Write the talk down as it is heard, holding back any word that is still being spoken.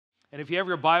And if you have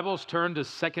your Bibles, turn to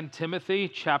 2 Timothy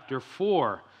chapter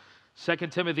 4. 2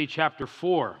 Timothy chapter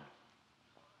 4.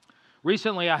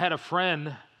 Recently, I had a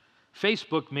friend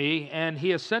Facebook me, and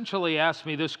he essentially asked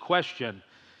me this question.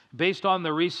 Based on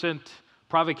the recent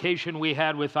provocation we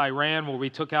had with Iran, where we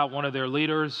took out one of their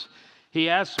leaders, he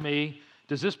asked me,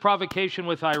 does this provocation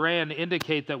with Iran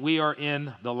indicate that we are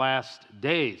in the last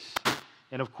days?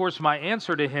 And of course, my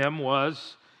answer to him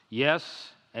was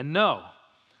yes and no.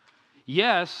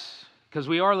 Yes, because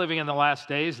we are living in the last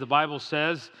days. The Bible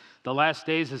says the last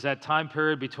days is that time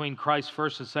period between Christ's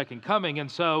first and second coming.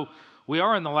 And so we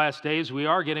are in the last days. We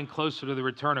are getting closer to the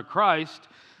return of Christ.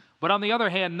 But on the other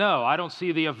hand, no, I don't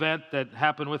see the event that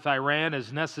happened with Iran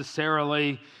as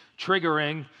necessarily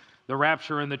triggering the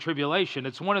rapture and the tribulation.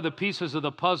 It's one of the pieces of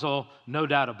the puzzle, no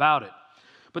doubt about it.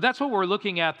 But that's what we're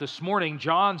looking at this morning.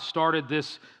 John started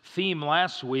this theme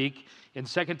last week in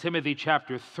 2 Timothy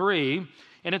chapter 3.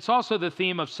 And it's also the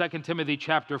theme of 2 Timothy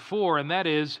chapter 4, and that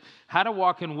is how to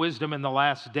walk in wisdom in the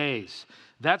last days.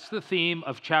 That's the theme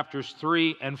of chapters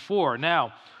 3 and 4.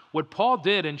 Now, what Paul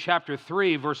did in chapter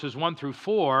 3, verses 1 through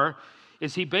 4,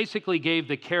 is he basically gave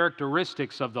the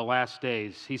characteristics of the last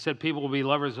days. He said people will be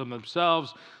lovers of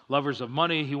themselves, lovers of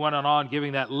money. He went on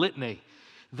giving that litany.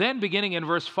 Then, beginning in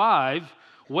verse 5,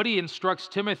 what he instructs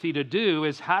Timothy to do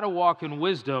is how to walk in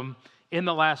wisdom in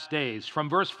the last days. From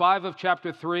verse 5 of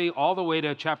chapter 3 all the way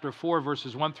to chapter 4,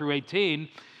 verses 1 through 18,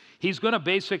 he's going to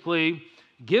basically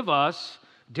give us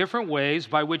different ways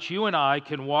by which you and I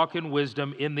can walk in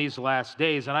wisdom in these last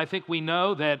days. And I think we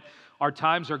know that our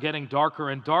times are getting darker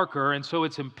and darker, and so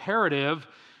it's imperative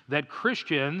that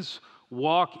Christians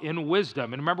walk in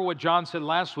wisdom. And remember what John said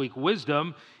last week,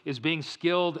 wisdom is being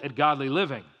skilled at godly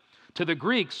living. To the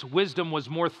Greeks, wisdom was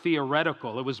more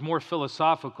theoretical. It was more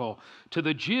philosophical. To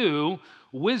the Jew,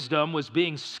 wisdom was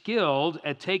being skilled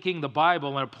at taking the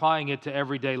Bible and applying it to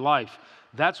everyday life.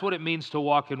 That's what it means to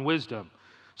walk in wisdom.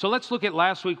 So let's look at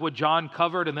last week what John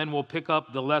covered, and then we'll pick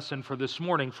up the lesson for this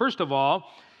morning. First of all,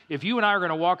 if you and I are going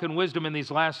to walk in wisdom in these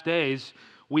last days,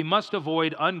 we must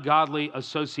avoid ungodly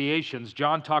associations.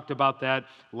 John talked about that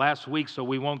last week, so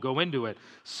we won't go into it.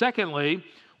 Secondly,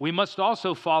 we must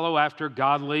also follow after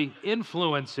godly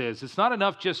influences. It's not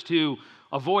enough just to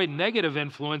avoid negative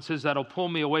influences that'll pull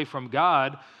me away from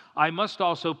God. I must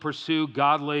also pursue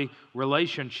godly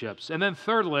relationships. And then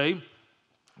thirdly,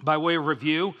 by way of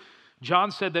review,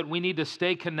 John said that we need to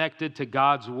stay connected to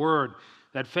God's Word.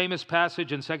 That famous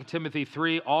passage in 2 Timothy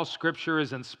 3, all Scripture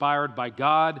is inspired by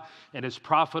God and is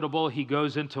profitable. He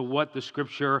goes into what the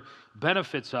Scripture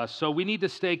benefits us. So we need to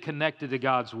stay connected to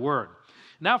God's Word.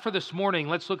 Now for this morning,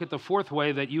 let's look at the fourth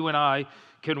way that you and I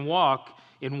can walk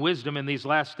in wisdom in these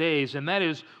last days, and that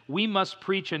is we must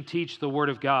preach and teach the Word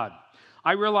of God.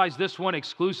 I realize this one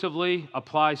exclusively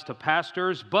applies to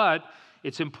pastors, but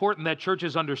it's important that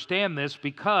churches understand this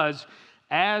because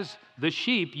as the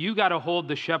sheep, you got to hold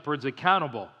the shepherds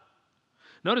accountable.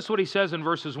 Notice what he says in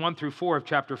verses 1 through 4 of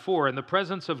chapter 4, in the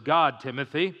presence of God,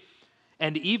 Timothy,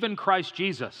 and even Christ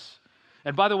Jesus.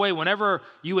 And by the way, whenever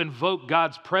you invoke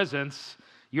God's presence,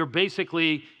 you're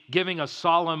basically giving a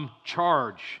solemn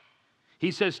charge.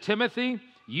 He says, Timothy,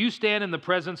 you stand in the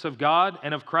presence of God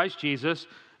and of Christ Jesus.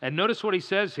 And notice what he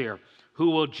says here, who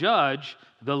will judge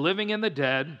the living and the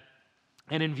dead.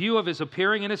 And in view of his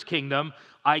appearing in his kingdom,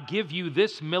 I give you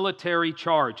this military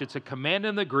charge. It's a command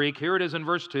in the Greek. Here it is in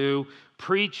verse 2,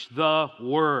 preach the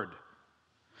word.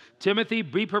 Timothy,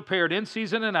 be prepared in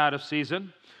season and out of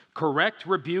season. Correct,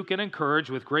 rebuke, and encourage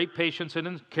with great patience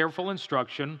and careful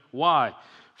instruction. Why?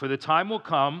 For the time will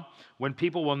come when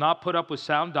people will not put up with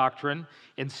sound doctrine.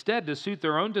 Instead, to suit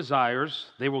their own desires,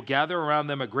 they will gather around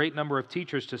them a great number of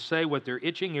teachers to say what their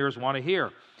itching ears want to hear.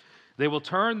 They will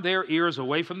turn their ears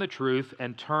away from the truth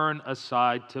and turn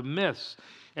aside to myths.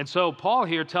 And so Paul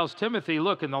here tells Timothy,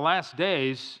 look, in the last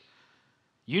days,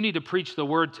 you need to preach the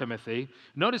word, Timothy.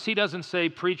 Notice he doesn't say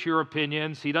preach your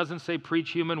opinions. He doesn't say preach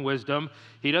human wisdom.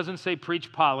 He doesn't say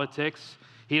preach politics.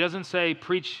 He doesn't say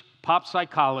preach pop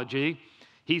psychology.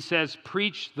 He says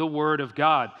preach the word of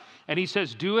God. And he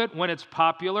says do it when it's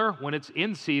popular, when it's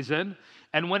in season,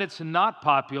 and when it's not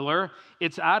popular,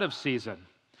 it's out of season.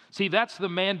 See, that's the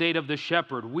mandate of the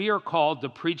shepherd. We are called to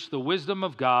preach the wisdom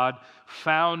of God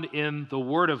found in the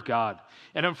Word of God.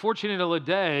 And unfortunately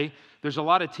today, there's a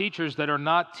lot of teachers that are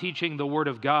not teaching the Word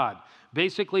of God.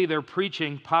 Basically, they're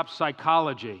preaching pop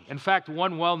psychology. In fact,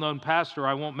 one well-known pastor,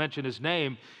 I won't mention his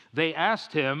name, they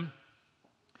asked him,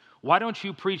 why don't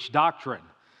you preach doctrine?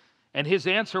 And his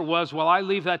answer was, well, I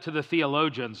leave that to the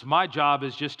theologians. My job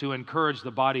is just to encourage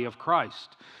the body of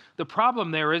Christ. The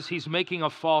problem there is he's making a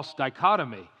false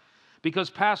dichotomy. because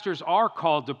pastors are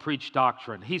called to preach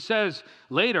doctrine. He says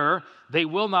later, they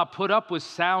will not put up with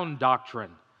sound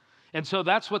doctrine. And so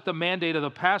that's what the mandate of the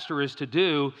pastor is to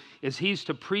do, is he's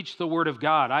to preach the Word of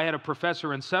God. I had a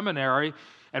professor in seminary,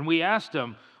 and we asked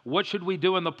him, what should we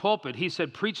do in the pulpit? He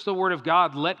said, preach the Word of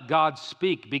God, let God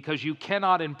speak, because you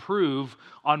cannot improve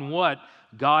on what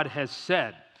God has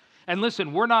said. And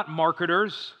listen, we're not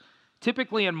marketers.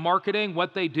 Typically in marketing,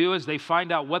 what they do is they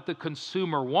find out what the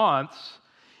consumer wants,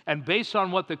 and based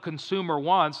on what the consumer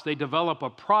wants, they develop a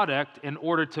product in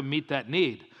order to meet that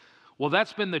need. Well,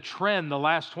 that's been the trend the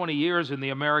last 20 years in the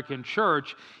American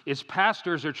church, is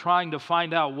pastors are trying to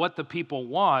find out what the people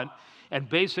want, and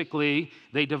basically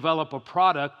they develop a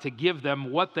product to give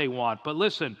them what they want. But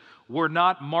listen, we're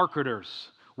not marketers.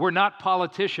 We're not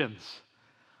politicians.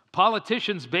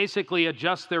 Politicians basically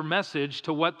adjust their message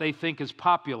to what they think is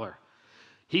popular.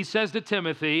 He says to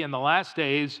Timothy, in the last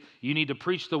days, you need to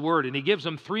preach the Word. And he gives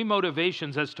him 3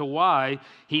 motivations as to why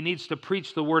he needs to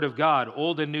preach the Word of God,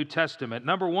 Old and New Testament.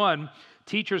 Number 1,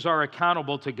 teachers are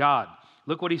accountable to God.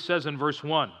 Look what he says in verse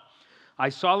 1. I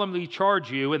solemnly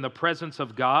charge you in the presence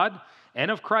of God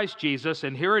and of Christ Jesus,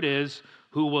 and here it is,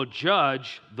 who will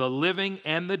judge the living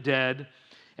and the dead,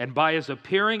 and by his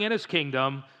appearing in his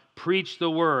kingdom, preach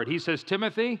the Word. He says,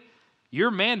 Timothy,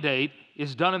 your mandate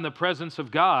is done in the presence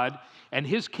of God, and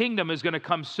his kingdom is going to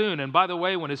come soon. And by the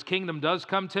way, when his kingdom does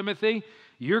come, Timothy,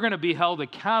 you're going to be held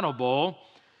accountable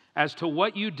as to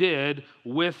what you did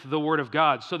with the Word of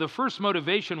God. So the first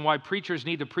motivation why preachers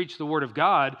need to preach the Word of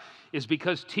God is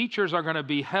because teachers are going to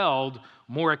be held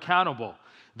more accountable.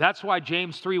 That's why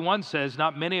James 3:1 says,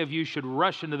 not many of you should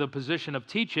rush into the position of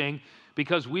teaching,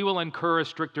 because we will incur a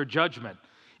stricter judgment.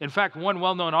 In fact, one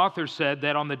well-known author said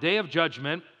that on the day of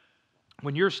judgment,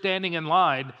 when you're standing in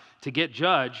line to get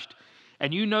judged,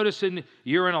 and you notice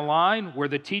you're in a line where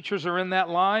the teachers are in that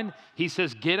line, he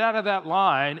says, get out of that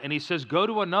line, and he says, go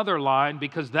to another line,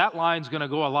 because that line's going to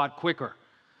go a lot quicker.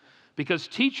 Because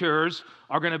teachers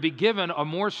are going to be given a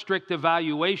more strict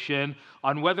evaluation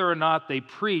on whether or not they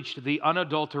preached the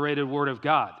unadulterated Word of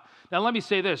God. Now let me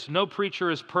say this, no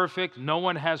preacher is perfect, no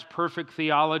one has perfect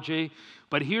theology,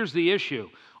 but here's the issue.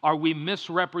 Are we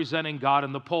misrepresenting God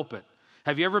in the pulpit?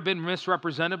 Have you ever been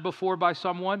misrepresented before by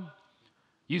someone?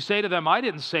 You say to them, I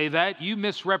didn't say that, you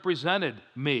misrepresented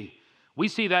me. We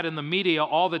see that in the media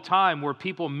all the time where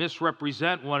people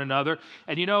misrepresent one another.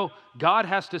 And you know, God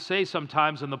has to say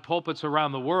sometimes in the pulpits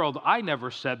around the world, I never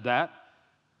said that.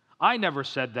 I never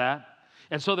said that.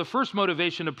 And so the first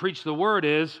motivation to preach the Word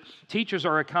is teachers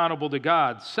are accountable to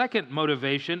God. Second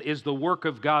motivation is the work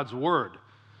of God's Word.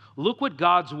 Look what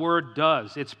God's Word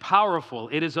does. It's powerful.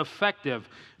 It is effective.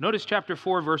 Notice chapter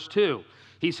 4, verse 2.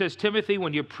 He says, Timothy,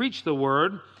 when you preach the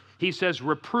Word, he says,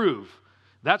 reprove.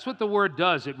 That's what the Word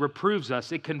does. It reproves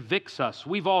us. It convicts us.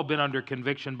 We've all been under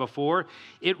conviction before.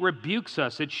 It rebukes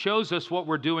us. It shows us what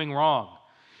we're doing wrong.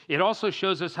 It also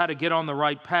shows us how to get on the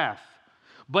right path.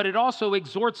 But it also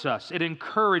exhorts us. It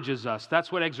encourages us.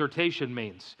 That's what exhortation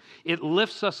means. It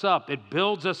lifts us up. It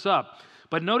builds us up.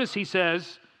 But notice he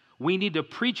says, we need to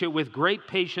preach it with great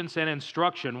patience and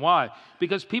instruction. Why?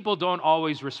 Because people don't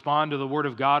always respond to the Word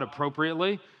of God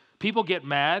appropriately. People get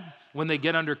mad when they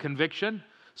get under conviction.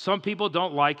 Some people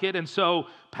don't like it, and so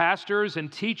pastors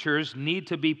and teachers need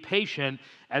to be patient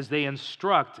as they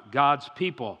instruct God's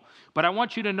people. But I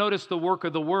want you to notice the work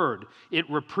of the Word. It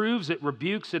reproves, it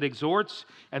rebukes, it exhorts.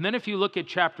 And then if you look at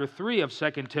chapter 3 of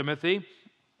 2 Timothy,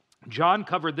 John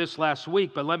covered this last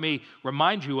week, but let me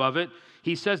remind you of it.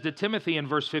 He says to Timothy in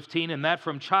verse 15, and that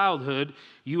from childhood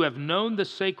you have known the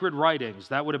sacred writings,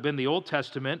 that would have been the Old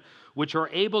Testament, which are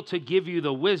able to give you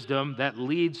the wisdom that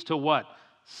leads to what?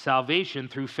 Salvation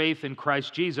through faith in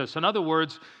Christ Jesus. In other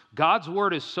words, God's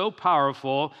Word is so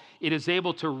powerful, it is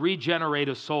able to regenerate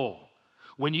a soul.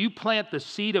 When you plant the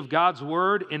seed of God's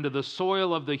Word into the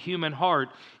soil of the human heart,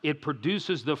 it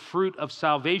produces the fruit of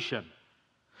salvation.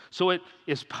 So it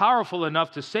is powerful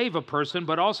enough to save a person,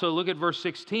 but also look at verse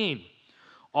 16.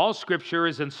 All Scripture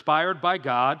is inspired by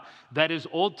God. That is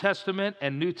Old Testament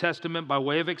and New Testament by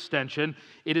way of extension.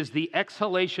 It is the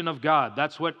exhalation of God.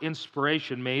 That's what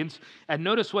inspiration means. And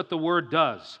notice what the Word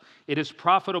does. It is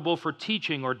profitable for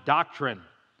teaching or doctrine.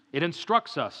 It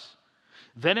instructs us.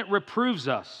 Then it reproves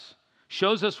us,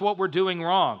 shows us what we're doing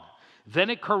wrong.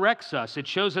 Then it corrects us. It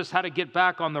shows us how to get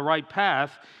back on the right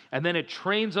path. And then it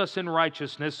trains us in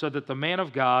righteousness so that the man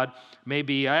of God may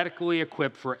be adequately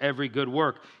equipped for every good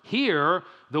work. Here,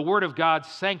 the Word of God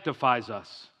sanctifies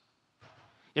us.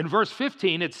 In verse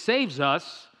 15, it saves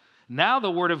us. Now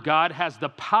the Word of God has the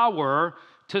power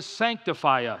to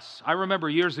sanctify us. I remember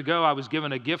years ago I was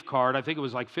given a gift card, I think it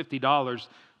was like $50,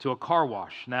 to a car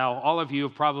wash. Now, all of you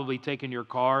have probably taken your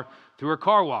car through a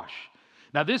car wash.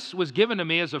 Now, this was given to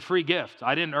me as a free gift.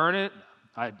 I didn't earn it.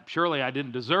 Surely I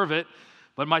didn't deserve it,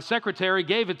 but my secretary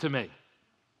gave it to me.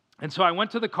 And so I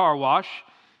went to the car wash,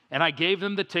 and I gave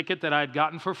them the ticket that I had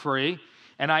gotten for free,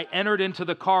 and I entered into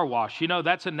the car wash. You know,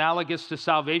 that's analogous to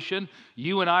salvation.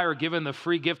 You and I are given the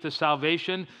free gift of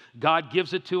salvation. God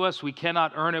gives it to us. We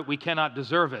cannot earn it. We cannot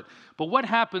deserve it. But what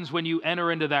happens when you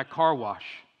enter into that car wash?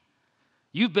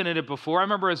 You've been in it before. I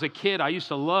remember as a kid, I used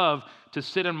to love to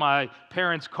sit in my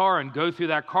parents' car and go through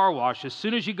that car wash. As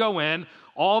soon as you go in,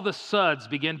 all the suds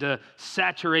begin to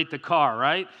saturate the car,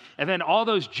 right? And then all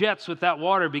those jets with that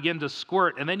water begin to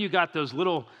squirt. And then you got those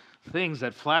little things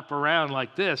that flap around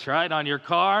like this, right, on your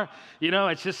car. You know,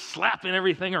 it's just slapping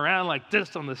everything around like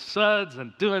this on the suds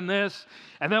and doing this.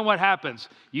 And then what happens?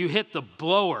 You hit the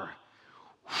blower.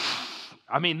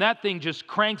 I mean, that thing just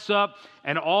cranks up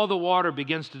and all the water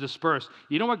begins to disperse.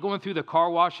 You know what going through the car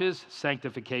wash is?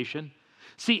 Sanctification.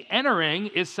 See, entering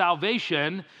is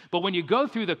salvation, but when you go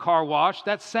through the car wash,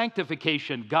 that's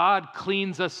sanctification. God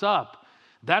cleans us up.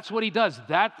 That's what he does.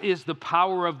 That is the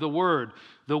power of the Word.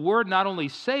 The Word not only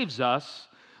saves us,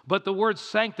 but the Word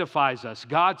sanctifies us.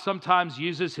 God sometimes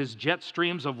uses his jet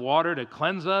streams of water to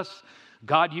cleanse us.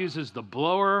 God uses the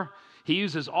blower. He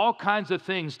uses all kinds of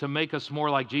things to make us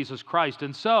more like Jesus Christ.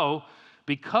 And so,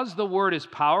 because the Word is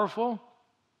powerful,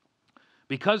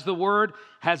 because the Word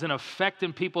has an effect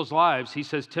in people's lives, he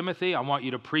says, Timothy, I want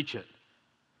you to preach it.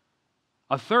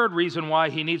 A third reason why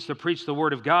he needs to preach the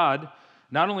Word of God,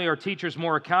 not only are teachers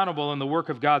more accountable in the work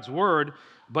of God's Word,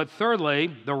 but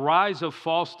thirdly, the rise of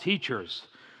false teachers.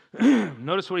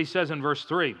 Notice what he says in verse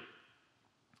 3.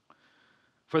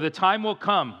 For the time will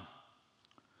come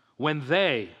when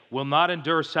they will not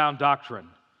endure sound doctrine.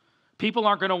 People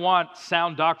aren't going to want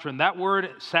sound doctrine. That word,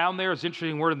 sound there, is an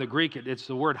interesting word in the Greek. It's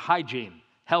the word hygiene,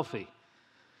 healthy.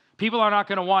 People are not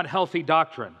going to want healthy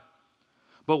doctrine,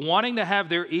 but wanting to have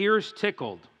their ears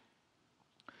tickled,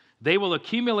 they will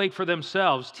accumulate for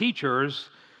themselves teachers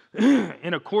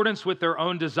in accordance with their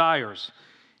own desires.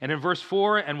 And in verse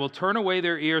 4, and will turn away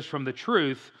their ears from the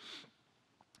truth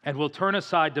and will turn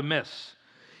aside to myths.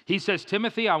 He says,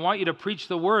 Timothy, I want you to preach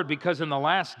the word because in the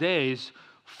last days,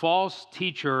 false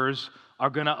teachers are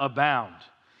going to abound.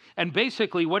 And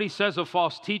basically what he says of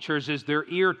false teachers is they're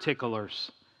ear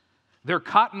ticklers. They're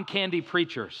cotton candy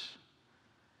preachers.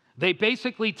 They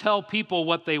basically tell people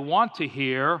what they want to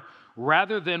hear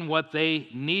rather than what they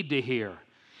need to hear.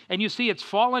 And you see, it's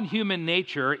fallen human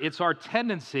nature. It's our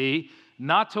tendency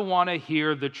not to want to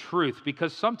hear the truth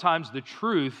because sometimes the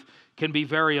truth can be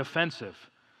very offensive.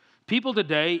 People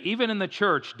today, even in the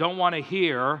church, don't want to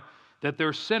hear that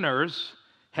they're sinners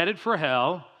headed for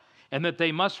hell and that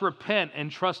they must repent and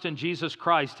trust in Jesus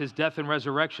Christ, his death and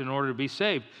resurrection in order to be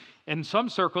saved. In some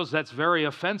circles, that's very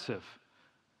offensive.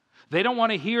 They don't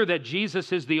want to hear that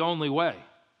Jesus is the only way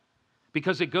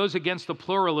because it goes against the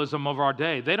pluralism of our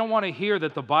day. They don't want to hear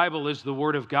that the Bible is the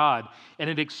Word of God and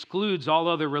it excludes all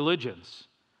other religions.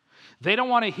 They don't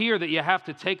want to hear that you have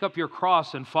to take up your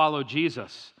cross and follow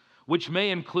Jesus, which may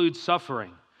include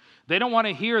suffering. They don't want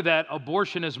to hear that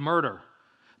abortion is murder,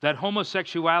 that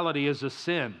homosexuality is a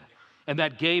sin, and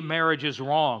that gay marriage is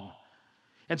wrong.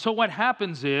 And so what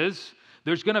happens is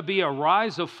there's going to be a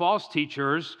rise of false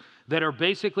teachers that are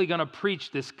basically going to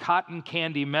preach this cotton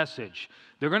candy message.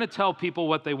 They're going to tell people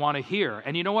what they want to hear.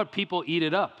 And you know what? People eat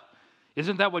it up.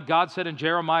 Isn't that what God said in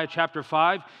Jeremiah chapter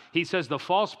 5? He says the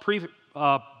false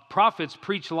prophets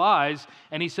preach lies,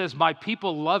 and he says, my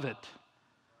people love it.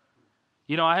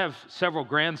 You know, I have several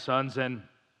grandsons, and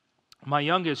my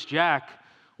youngest, Jack,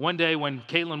 one day when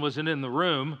Caitlin wasn't in the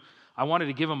room, I wanted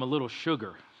to give him a little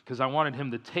sugar because I wanted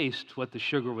him to taste what the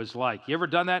sugar was like. You ever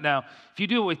done that? Now, if you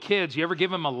do it with kids, you ever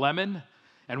give them a lemon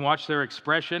and watch their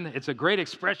expression? It's a great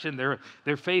expression.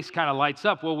 Their face kind of lights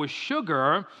up. Well, with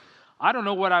sugar, I don't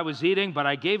know what I was eating, but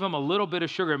I gave him a little bit of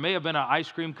sugar. It may have been an ice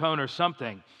cream cone or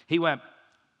something. He went,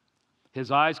 his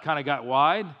eyes kind of got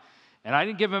wide, and I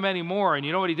didn't give him any more. And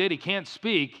you know what he did? He can't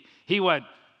speak. He went,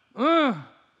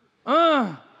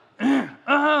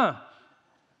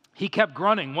 He kept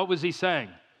grunting. What was he saying?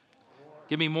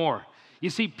 Give me more. You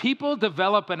see, people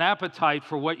develop an appetite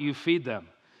for what you feed them.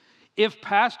 If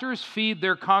pastors feed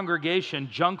their congregation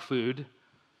junk food,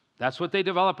 that's what they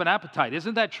develop an appetite.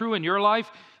 Isn't that true in your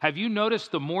life? Have you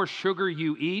noticed the more sugar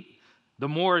you eat, the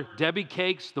more Debbie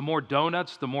cakes, the more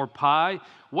donuts, the more pie,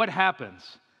 what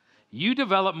happens? You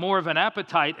develop more of an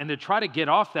appetite, and to try to get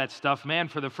off that stuff, man,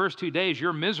 for the first 2 days,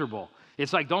 you're miserable.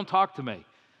 It's like, don't talk to me.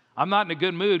 I'm not in a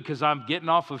good mood because I'm getting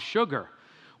off of sugar.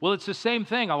 Well, it's the same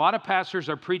thing. A lot of pastors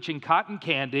are preaching cotton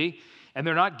candy, and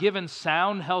they're not given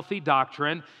sound, healthy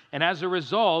doctrine, and as a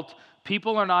result,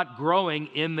 people are not growing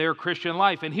in their Christian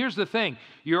life. And here's the thing,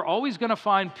 you're always going to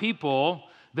find people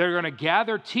that are going to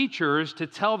gather teachers to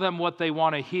tell them what they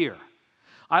want to hear.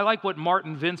 I like what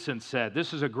Martin Vincent said.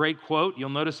 This is a great quote. You'll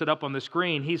notice it up on the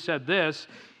screen. He said this,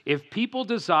 "If people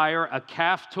desire a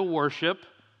calf to worship,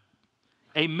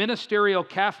 a ministerial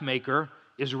calf maker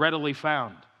is readily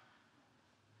found."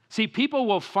 See, people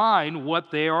will find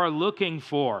what they are looking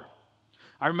for.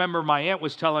 I remember my aunt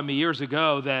was telling me years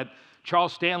ago that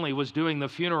Charles Stanley was doing the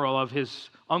funeral of his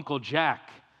Uncle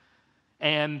Jack,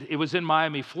 and it was in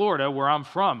Miami, Florida, where I'm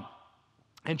from.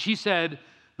 And she said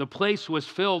the place was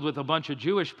filled with a bunch of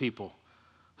Jewish people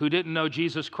who didn't know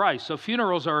Jesus Christ. So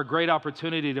funerals are a great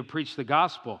opportunity to preach the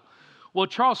gospel. Well,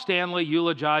 Charles Stanley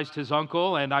eulogized his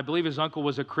uncle, and I believe his uncle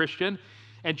was a Christian.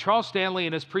 And Charles Stanley,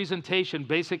 in his presentation,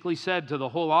 basically said to the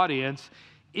whole audience,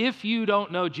 if you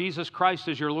don't know Jesus Christ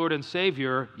as your Lord and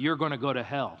Savior, you're going to go to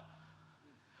hell.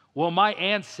 Well, my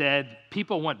aunt said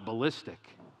people went ballistic.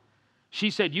 She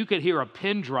said you could hear a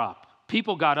pin drop.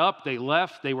 People got up, they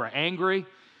left, they were angry.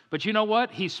 But you know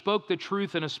what? He spoke the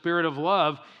truth in a spirit of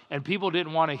love, and people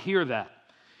didn't want to hear that.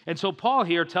 And so Paul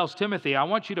here tells Timothy, I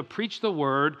want you to preach the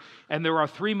word, and there are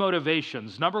three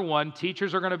motivations. Number one,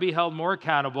 teachers are going to be held more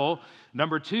accountable.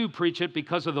 Number two, preach it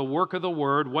because of the work of the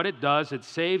word, what it does, it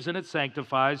saves and it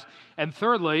sanctifies. And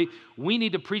thirdly, we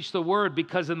need to preach the word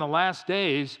because in the last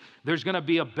days, there's going to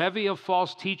be a bevy of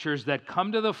false teachers that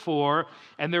come to the fore,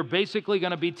 and they're basically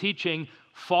going to be teaching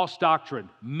false doctrine,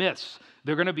 myths.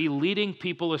 They're going to be leading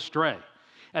people astray.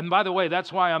 And by the way,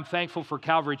 that's why I'm thankful for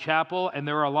Calvary Chapel, and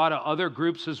there are a lot of other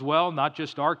groups as well, not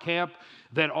just our camp,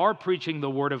 that are preaching the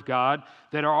Word of God,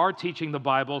 that are teaching the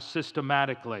Bible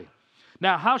systematically.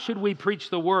 Now, how should we preach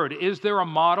the Word? Is there a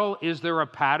model? Is there a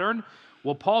pattern?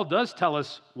 Well, Paul does tell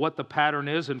us what the pattern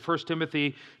is in 1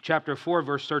 Timothy chapter 4,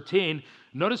 verse 13.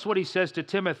 Notice what he says to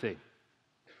Timothy.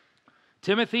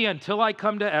 Timothy, until I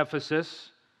come to Ephesus,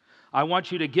 I want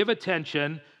you to give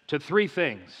attention to three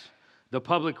things: the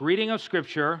public reading of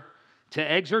Scripture, to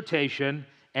exhortation,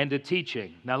 and to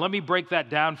teaching. Now, let me break that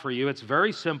down for you. It's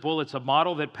very simple. It's a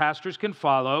model that pastors can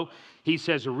follow. He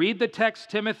says, read the text,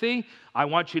 Timothy. I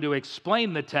want you to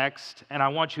explain the text, and I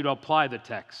want you to apply the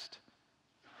text.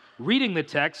 Reading the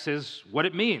text is what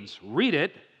it means. Read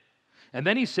it. And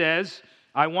then he says,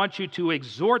 I want you to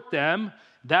exhort them.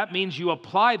 That means you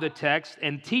apply the text,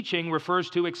 and teaching refers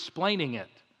to explaining it.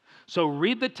 So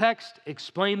read the text,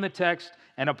 explain the text,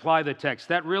 and apply the text.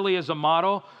 That really is a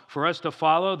model for us to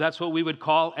follow. That's what we would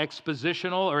call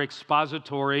expositional or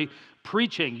expository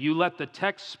preaching. You let the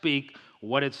text speak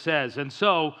what it says. And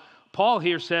so Paul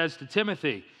here says to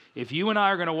Timothy, if you and I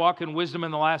are going to walk in wisdom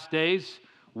in the last days,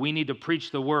 we need to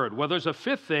preach the word. Well, there's a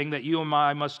fifth thing that you and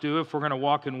I must do if we're going to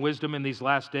walk in wisdom in these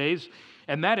last days,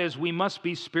 and that is we must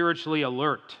be spiritually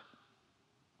alert.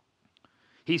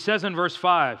 He says in verse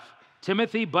 5,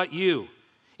 Timothy, but you,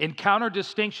 in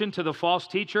counter-distinction to the false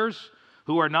teachers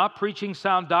who are not preaching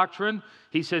sound doctrine,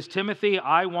 he says, Timothy,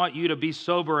 I want you to be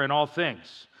sober in all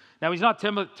things. Now, he's not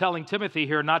telling Timothy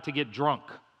here not to get drunk.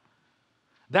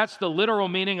 That's the literal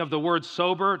meaning of the word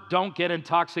sober. Don't get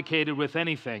intoxicated with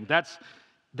anything.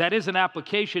 That is an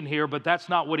application here, but that's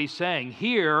not what he's saying.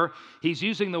 Here, he's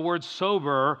using the word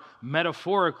sober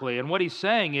metaphorically, and what he's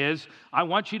saying is, I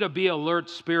want you to be alert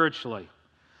spiritually.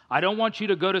 I don't want you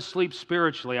to go to sleep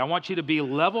spiritually. I want you to be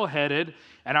level-headed,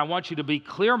 and I want you to be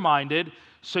clear-minded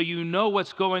so you know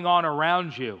what's going on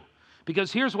around you.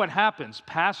 Because here's what happens.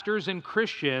 Pastors and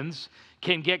Christians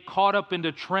can get caught up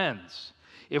into trends.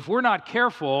 If we're not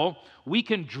careful, we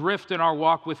can drift in our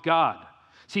walk with God.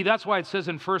 See, that's why it says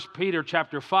in 1 Peter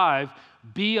chapter 5,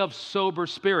 be of sober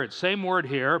spirit. Same word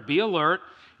here, be alert.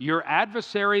 Your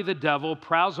adversary, the devil,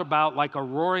 prowls about like a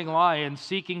roaring lion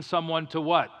seeking someone to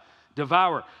what?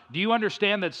 Devour. Do you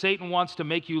understand that Satan wants to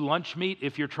make you lunch meat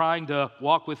if you're trying to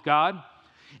walk with God?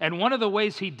 And one of the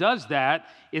ways he does that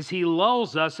is he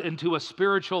lulls us into a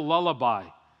spiritual lullaby.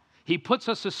 He puts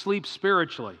us asleep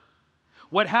spiritually.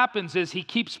 What happens is he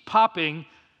keeps popping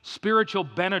spiritual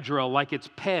Benadryl like it's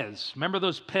Pez. Remember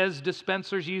those Pez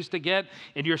dispensers you used to get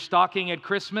in your stocking at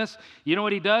Christmas? You know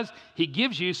what he does? He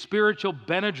gives you spiritual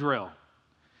Benadryl.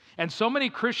 And so many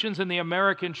Christians in the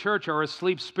American church are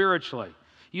asleep spiritually.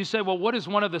 You say, well, what is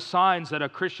one of the signs that a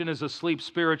Christian is asleep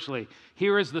spiritually?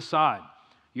 Here is the sign.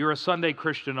 You're a Sunday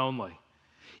Christian only.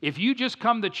 If you just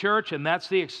come to church and that's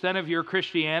the extent of your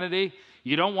Christianity,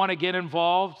 you don't want to get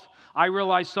involved. I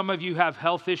realize some of you have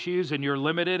health issues and you're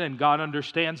limited and God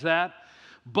understands that.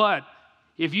 But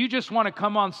if you just want to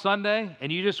come on Sunday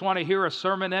and you just want to hear a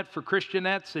sermonette for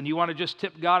Christianettes and you want to just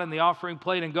tip God in the offering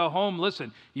plate and go home,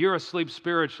 listen, you're asleep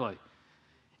spiritually.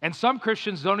 And some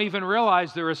Christians don't even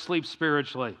realize they're asleep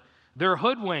spiritually. They're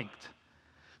hoodwinked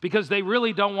because they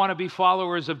really don't want to be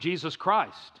followers of Jesus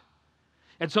Christ.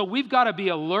 And so we've got to be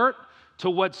alert to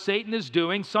what Satan is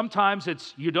doing. Sometimes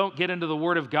it's you don't get into the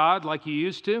Word of God like you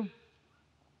used to.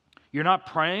 You're not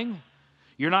praying.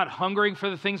 You're not hungering for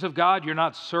the things of God. You're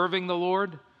not serving the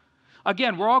Lord.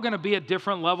 Again, we're all going to be at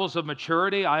different levels of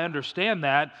maturity. I understand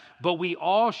that. But we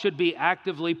all should be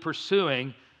actively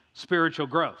pursuing spiritual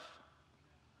growth.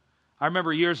 I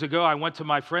remember years ago, I went to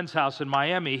my friend's house in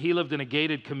Miami. He lived in a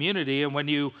gated community. And when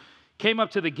you came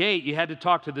up to the gate, you had to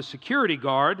talk to the security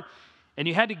guard. And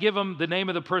you had to give him the name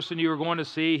of the person you were going to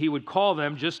see. He would call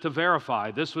them just to verify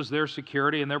this was their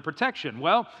security and their protection.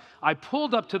 Well, I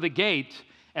pulled up to the gate,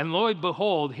 and lo and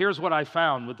behold, here's what I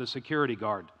found with the security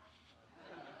guard.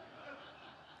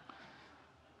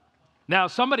 Now,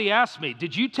 somebody asked me,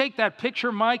 did you take that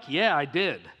picture, Mike? Yeah, I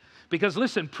did. Because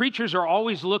listen, preachers are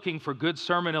always looking for good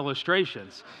sermon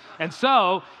illustrations. And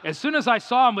so, as soon as I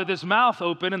saw him with his mouth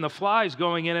open and the flies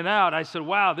going in and out, I said,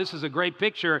 wow, this is a great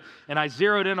picture. And I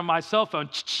zeroed in on my cell phone,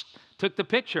 took the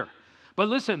picture. But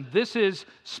listen, this is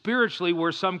spiritually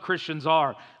where some Christians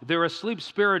are. They're asleep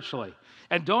spiritually.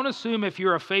 And don't assume if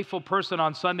you're a faithful person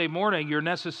on Sunday morning, you're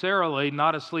necessarily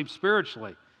not asleep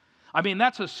spiritually. I mean,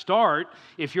 that's a start.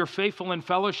 If you're faithful in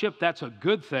fellowship, that's a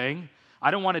good thing.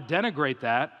 I don't want to denigrate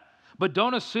that. But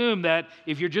don't assume that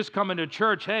if you're just coming to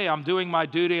church, hey, I'm doing my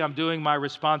duty, I'm doing my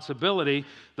responsibility.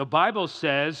 The Bible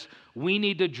says we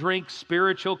need to drink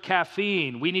spiritual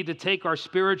caffeine. We need to take our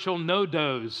spiritual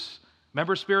no-dos.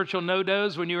 Remember spiritual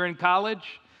no-dos when you were in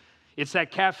college? It's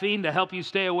that caffeine to help you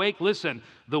stay awake. Listen,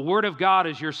 the Word of God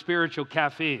is your spiritual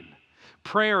caffeine.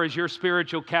 Prayer is your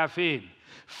spiritual caffeine.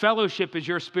 Fellowship is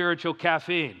your spiritual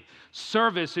caffeine.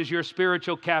 Service is your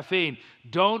spiritual caffeine.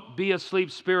 Don't be asleep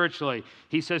spiritually.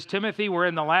 He says, Timothy, we're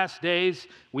in the last days.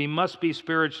 We must be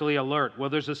spiritually alert. Well,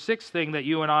 there's a sixth thing that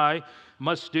you and I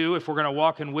must do if we're going to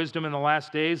walk in wisdom in the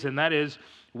last days, and that is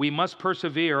we must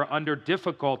persevere under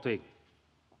difficulty.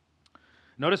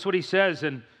 Notice what he says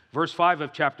in verse 5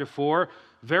 of chapter 4.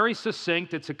 Very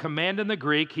succinct. It's a command in the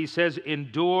Greek. He says,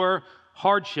 endure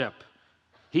hardship.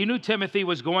 He knew Timothy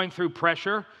was going through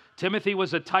pressure. Timothy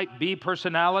was a type B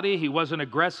personality. He wasn't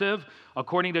aggressive.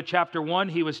 According to chapter 1,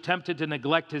 he was tempted to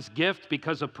neglect his gift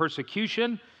because of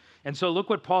persecution. And so look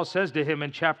what Paul says to him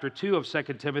in chapter 2 of 2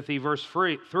 Timothy, verse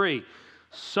 3.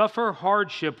 Suffer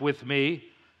hardship with me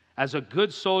as a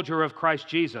good soldier of Christ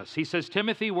Jesus. He says,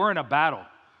 Timothy, we're in a battle.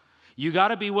 You got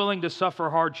to be willing to suffer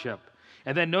hardship.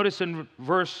 And then notice in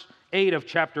verse 8 of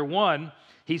chapter 1,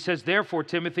 he says, therefore,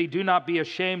 Timothy, do not be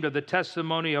ashamed of the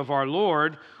testimony of our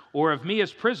Lord or of me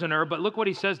as prisoner, but look what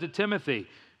he says to Timothy.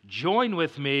 Join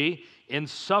with me in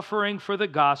suffering for the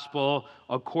gospel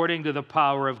according to the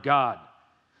power of God.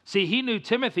 See, he knew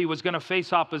Timothy was going to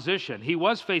face opposition. He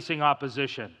was facing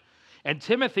opposition. And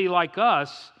Timothy, like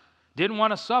us, didn't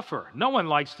want to suffer. No one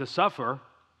likes to suffer.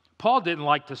 Paul didn't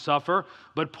like to suffer,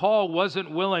 but Paul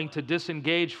wasn't willing to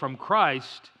disengage from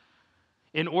Christ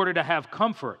in order to have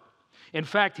comfort. In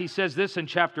fact, he says this in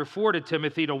chapter 4 to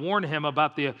Timothy to warn him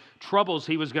about the troubles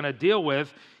he was going to deal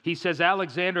with. He says,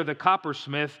 Alexander the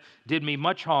coppersmith did me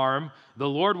much harm. The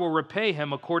Lord will repay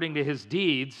him according to his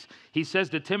deeds. He says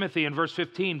to Timothy in verse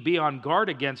 15, be on guard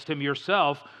against him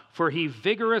yourself, for he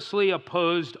vigorously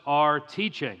opposed our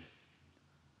teaching.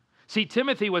 See,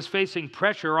 Timothy was facing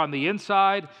pressure on the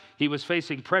inside. He was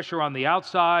facing pressure on the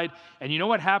outside. And you know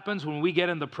what happens when we get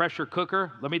in the pressure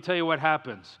cooker? Let me tell you what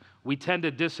happens. We tend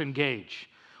to disengage.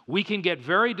 We can get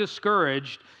very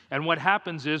discouraged, and what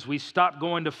happens is we stop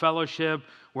going to fellowship.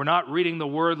 We're not reading the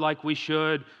Word like we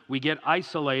should. We get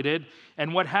isolated.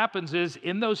 And what happens is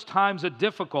in those times of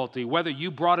difficulty, whether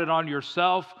you brought it on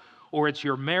yourself or it's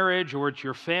your marriage or it's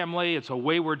your family, it's a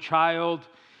wayward child,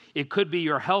 it could be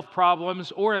your health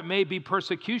problems, or it may be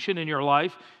persecution in your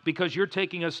life because you're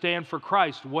taking a stand for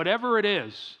Christ. Whatever it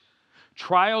is,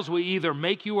 trials will either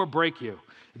make you or break you.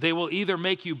 They will either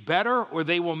make you better or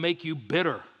they will make you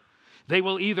bitter. They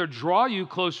will either draw you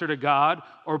closer to God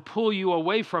or pull you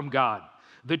away from God.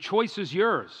 The choice is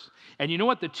yours. And you know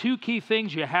what? The two key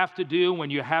things you have to do when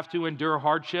you have to endure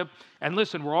hardship, and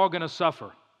listen, we're all going to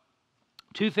suffer.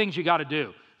 Two things you got to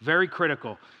do, very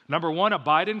critical. Number one,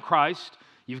 abide in Christ.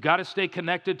 You've got to stay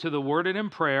connected to the Word and in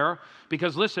prayer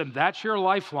because, listen, that's your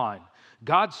lifeline.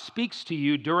 God speaks to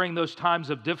you during those times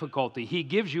of difficulty. He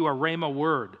gives you a rhema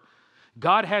word.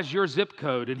 God has your zip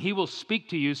code, and He will speak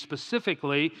to you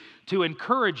specifically to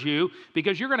encourage you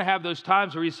because you're going to have those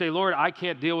times where you say, Lord, I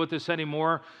can't deal with this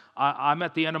anymore. I'm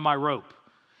at the end of my rope.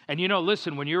 And you know,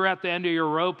 listen, when you're at the end of your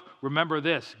rope, remember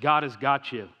this, God has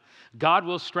got you. God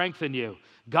will strengthen you.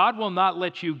 God will not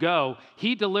let you go.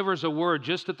 He delivers a word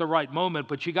just at the right moment,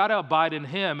 but you got to abide in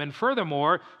Him. And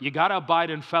furthermore, you got to abide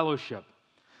in fellowship.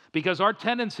 Because our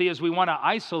tendency is we want to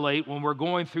isolate when we're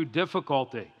going through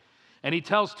difficulty. And he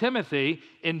tells Timothy,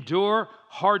 endure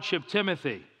hardship,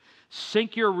 Timothy.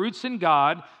 Sink your roots in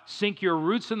God, sink your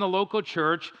roots in the local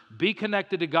church, be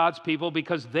connected to God's people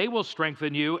because they will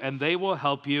strengthen you and they will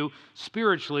help you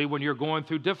spiritually when you're going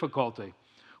through difficulty.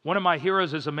 One of my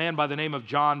heroes is a man by the name of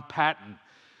John Patton.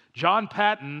 John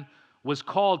Patton was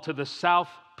called to the South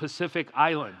Pacific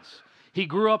Islands. He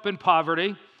grew up in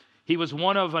poverty. He was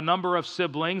one of a number of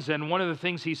siblings, and one of the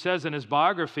things he says in his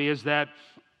biography is that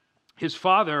his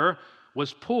father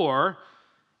was poor,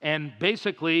 and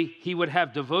basically he would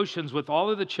have devotions with all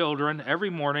of the children every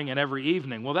morning and every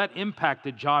evening. Well, that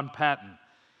impacted John Patton.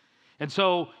 And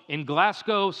so in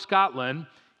Glasgow, Scotland,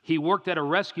 he worked at a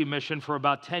rescue mission for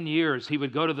about 10 years. He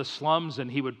would go to the slums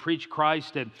and he would preach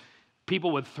Christ, and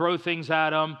people would throw things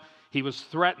at him. He was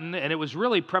threatened, and it was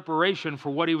really preparation for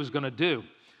what he was going to do.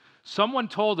 Someone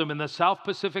told him in the South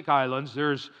Pacific Islands,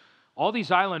 there's all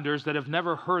these islanders that have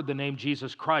never heard the name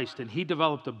Jesus Christ, and he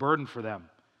developed a burden for them.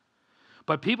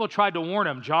 But people tried to warn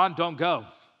him, John, don't go.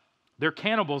 They're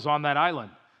cannibals on that island.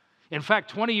 In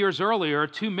fact, 20 years earlier,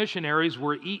 2 missionaries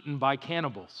were eaten by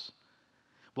cannibals.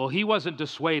 Well, he wasn't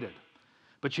dissuaded.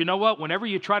 But you know what? Whenever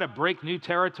you try to break new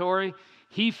territory,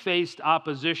 he faced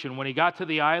opposition. When he got to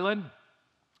the island,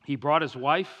 he brought his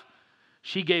wife.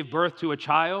 She gave birth to a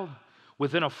child.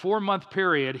 Within a 4-month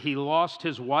period, he lost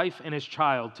his wife and his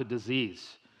child to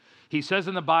disease. He says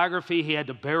in the biography he had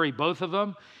to bury both of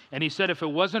them, and he said if it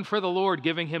wasn't for the Lord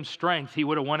giving him strength, he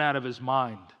would have went out of his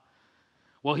mind.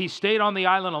 Well, he stayed on the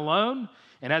island alone,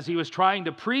 and as he was trying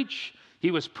to preach, he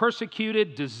was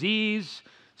persecuted, disease,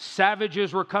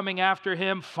 savages were coming after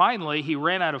him. Finally, he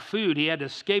ran out of food. He had to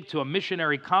escape to a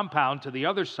missionary compound to the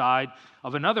other side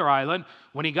of another island.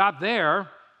 When he got there,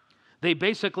 they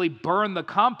basically burned the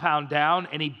compound down,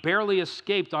 and he barely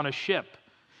escaped on a ship.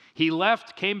 He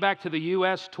left, came back to the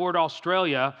U.S., toward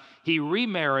Australia. He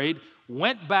remarried,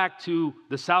 went back to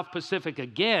the South Pacific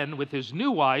again with his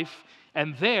new wife,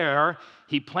 and there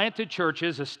he planted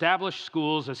churches, established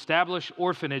schools, established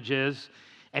orphanages,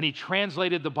 and he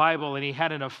translated the Bible, and he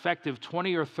had an effective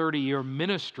 20 or 30-year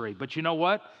ministry. But you know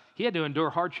what? He had to endure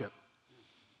hardship.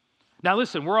 Now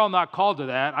listen, we're all not called to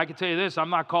that. I can tell you this, I'm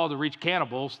not called to reach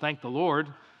cannibals, thank the Lord.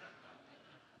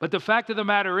 But the fact of the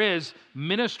matter is,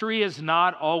 ministry is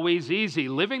not always easy.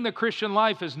 Living the Christian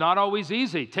life is not always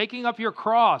easy. Taking up your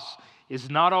cross is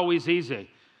not always easy.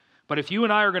 But if you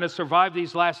and I are going to survive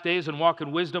these last days and walk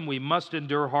in wisdom, we must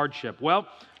endure hardship. Well,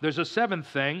 there's a 7th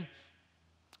thing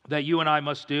that you and I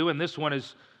must do, and this one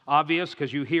is obvious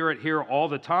because you hear it here all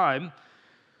the time.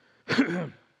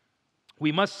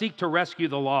 We must seek to rescue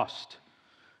the lost.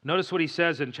 Notice what he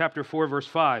says in chapter 4, verse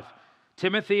 5.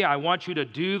 Timothy, I want you to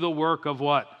do the work of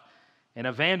what? An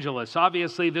evangelist.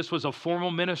 Obviously, this was a formal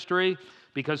ministry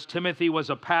because Timothy was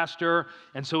a pastor,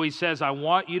 and so he says, I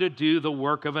want you to do the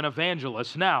work of an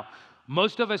evangelist. Now,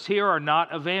 most of us here are not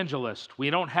evangelists.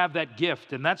 We don't have that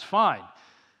gift, and that's fine.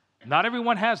 Not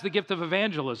everyone has the gift of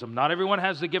evangelism. Not everyone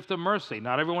has the gift of mercy.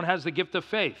 Not everyone has the gift of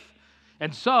faith.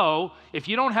 And so, if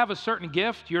you don't have a certain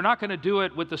gift, you're not going to do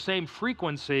it with the same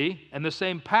frequency and the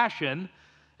same passion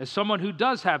as someone who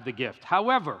does have the gift.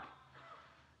 However,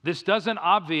 this doesn't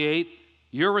obviate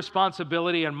your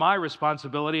responsibility and my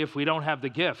responsibility if we don't have the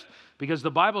gift, because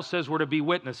the Bible says we're to be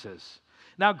witnesses.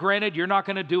 Now, granted, you're not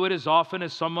going to do it as often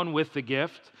as someone with the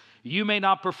gift. You may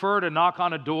not prefer to knock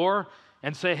on a door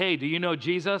and say, hey, do you know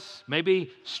Jesus?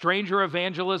 Maybe stranger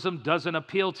evangelism doesn't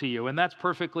appeal to you, and that's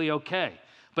perfectly okay.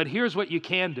 But here's what you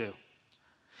can do.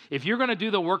 If you're going to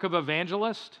do the work of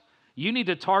evangelist, you need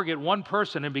to target one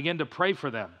person and begin to pray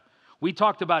for them. We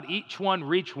talked about each one,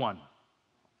 reach one.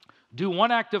 Do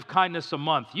one act of kindness a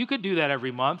month. You could do that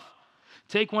every month.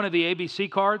 Take one of the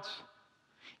ABC cards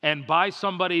and buy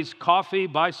somebody's coffee,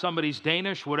 buy somebody's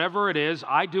Danish, whatever it is.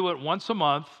 I do it once a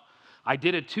month. I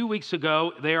did it 2 weeks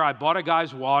ago. There, I bought a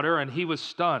guy's water, and he was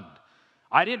stunned.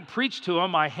 I didn't preach to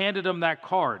him. I handed him that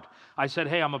card. I said,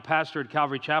 hey, I'm a pastor at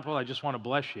Calvary Chapel. I just want to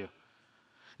bless you.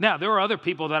 Now, there are other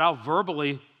people that I'll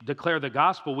verbally declare the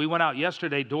gospel. We went out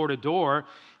yesterday door to door,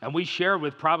 and we shared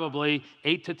with probably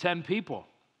 8 to 10 people.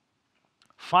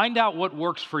 Find out what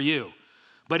works for you.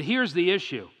 But here's the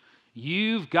issue.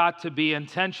 You've got to be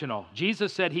intentional.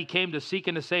 Jesus said he came to seek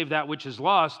and to save that which is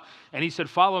lost, and he said,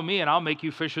 follow me and I'll make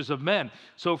you fishers of men.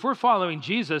 So if we're following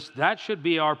Jesus, that should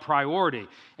be our priority.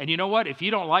 And you know what? If you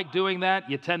don't like doing that,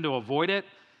 you tend to avoid it.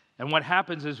 And what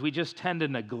happens is we just tend to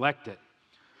neglect it.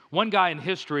 One guy in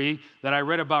history that I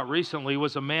read about recently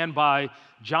was a man by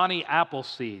Johnny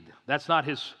Appleseed. That's not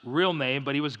his real name,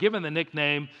 but he was given the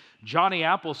nickname Johnny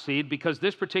Appleseed because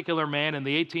this particular man in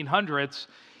the 1800s,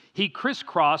 he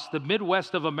crisscrossed the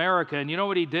Midwest of America. And you know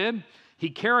what he did? He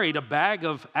carried a bag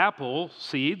of apple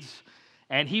seeds,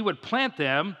 and he would plant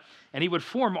them, and he would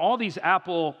form all these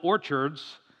apple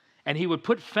orchards, and he would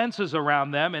put fences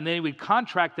around them, and then he would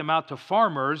contract them out to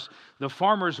farmers. The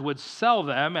farmers would sell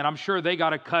them, and I'm sure they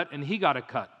got a cut, and he got a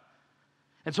cut.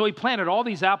 And so he planted all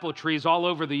these apple trees all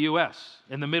over the U.S.,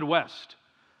 in the Midwest.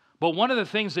 But one of the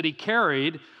things that he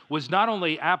carried was not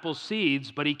only apple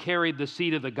seeds, but he carried the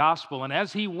seed of the gospel. And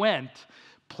as he went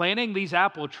planting these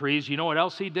apple trees, you know what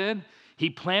else he did? He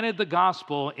planted the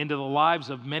gospel into the lives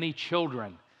of many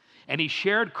children, and he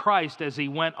shared Christ as he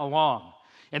went along.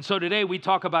 And so today we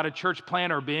talk about a church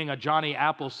planter being a Johnny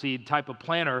Appleseed type of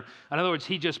planter. In other words,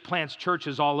 he just plants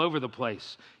churches all over the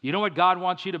place. You know what God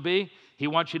wants you to be? He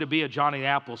wants you to be a Johnny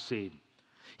Appleseed.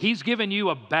 He's given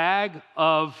you a bag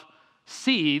of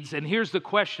seeds, and here's the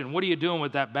question: what are you doing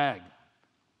with that bag?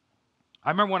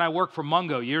 I remember when I worked for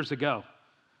Mungo years ago.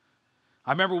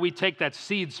 I remember we take that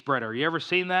seed spreader. You ever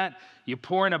seen that? You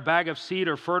pour in a bag of seed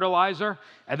or fertilizer,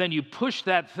 and then you push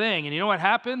that thing, and you know what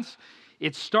happens?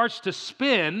 It starts to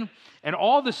spin, and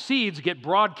all the seeds get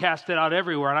broadcasted out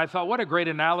everywhere. And I thought, what a great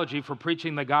analogy for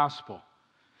preaching the gospel.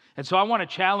 And so I want to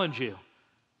challenge you.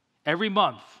 Every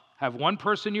month, have one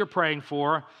person you're praying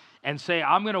for and say,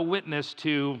 I'm going to witness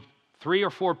to 3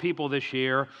 or 4 people this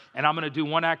year, and I'm going to do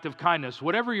one act of kindness,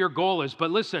 whatever your goal is.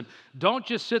 But listen, don't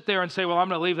just sit there and say, well, I'm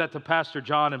going to leave that to Pastor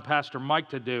John and Pastor Mike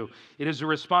to do. It is a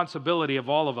responsibility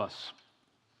of all of us.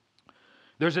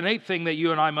 There's an 8th thing that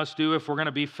you and I must do if we're going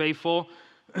to be faithful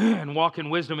and walk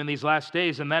in wisdom in these last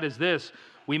days, and that is this: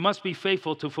 we must be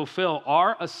faithful to fulfill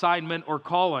our assignment or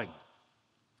calling.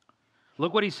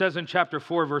 Look what he says in chapter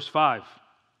 4, verse 5.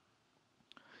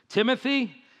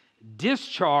 Timothy,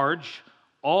 discharge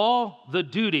all the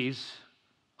duties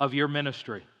of your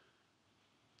ministry.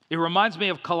 It reminds me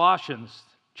of Colossians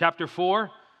chapter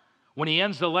 4. When he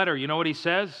ends the letter, you know what he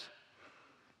says?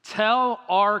 Tell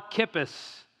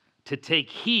Archippus to take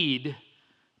heed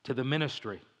to the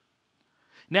ministry.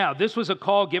 Now, this was a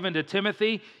call given to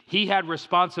Timothy. He had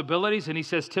responsibilities, and he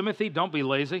says, Timothy, don't be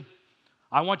lazy.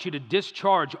 I want you to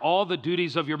discharge all the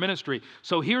duties of your ministry.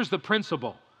 So here's the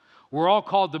principle. We're all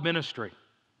called to ministry.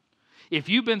 If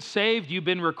you've been saved, you've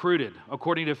been recruited,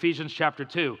 according to Ephesians chapter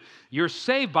 2. You're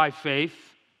saved by faith,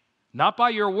 not by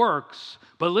your works.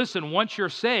 But listen, once you're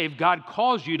saved, God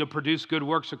calls you to produce good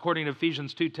works, according to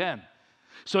Ephesians 2:10.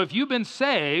 So if you've been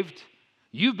saved,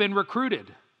 you've been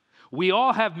recruited. We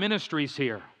all have ministries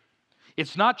here.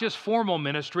 It's not just formal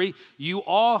ministry. You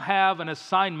all have an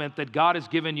assignment that God has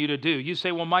given you to do. You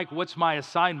say, well, Mike, what's my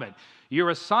assignment? Your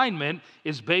assignment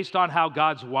is based on how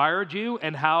God's wired you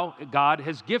and how God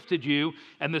has gifted you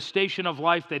and the station of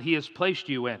life that he has placed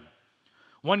you in.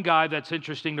 One guy that's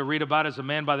interesting to read about is a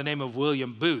man by the name of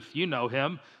William Booth. You know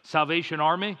him, Salvation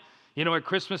Army. You know, at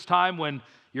Christmas time when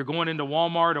you're going into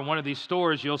Walmart or one of these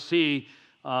stores, you'll see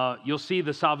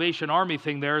the Salvation Army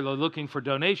thing there. They're looking for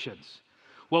donations.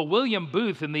 Well, William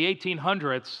Booth in the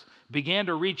 1800s began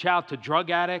to reach out to drug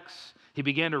addicts. He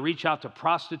began to reach out to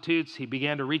prostitutes. He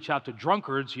began to reach out to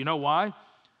drunkards. You know why?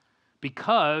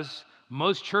 Because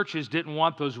most churches didn't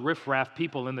want those riffraff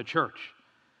people in the church.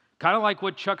 Kind of like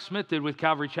what Chuck Smith did with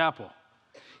Calvary Chapel.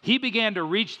 He began to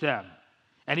reach them,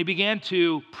 and he began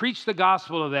to preach the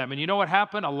gospel to them. And you know what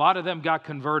happened? A lot of them got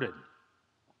converted.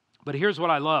 But here's what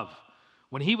I love.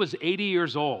 When he was 80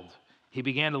 years old, he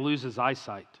began to lose his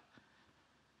eyesight.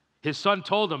 His son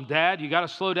told him, Dad, you got to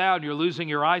slow down. You're losing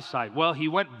your eyesight. Well, he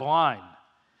went blind.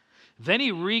 Then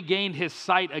he regained his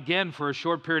sight again for a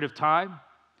short period of time.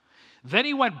 Then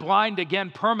he went blind again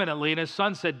permanently, and his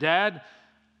son said, Dad,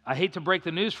 I hate to break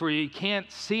the news for you. You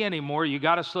can't see anymore. You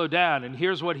got to slow down. And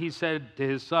here's what he said to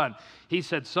his son. He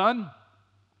said, Son,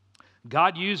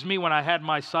 God used me when I had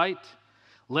my sight.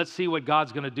 Let's see what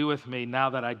God's going to do with me now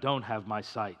that I don't have my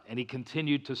sight. And he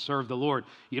continued to serve the Lord.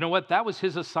 You know what? That was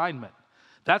his assignment.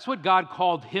 That's what God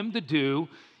called him to do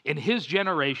in his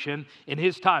generation, in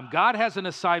his time. God has an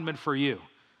assignment for you,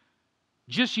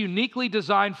 just uniquely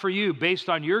designed for you based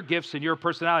on your gifts and your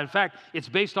personality. In fact, it's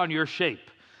based on your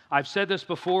shape. I've said this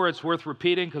before. It's worth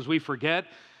repeating because we forget.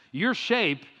 Your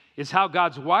shape is how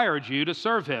God's wired you to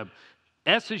serve him.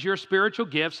 S is your spiritual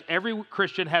gifts. Every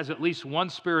Christian has at least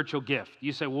one spiritual gift.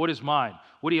 You say, well, what is mine?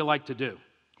 What do you like to do?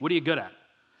 What are you good at?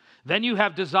 Then you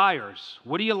have desires.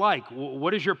 What do you like?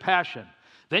 What is your passion?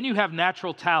 Then you have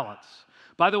natural talents.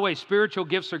 By the way, spiritual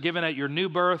gifts are given at your new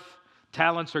birth.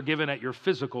 Talents are given at your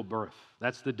physical birth.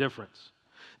 That's the difference.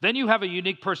 Then you have a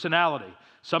unique personality.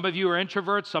 Some of you are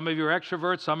introverts, some of you are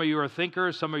extroverts, some of you are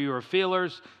thinkers, some of you are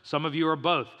feelers, some of you are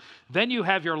both. Then you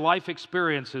have your life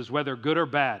experiences, whether good or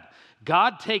bad.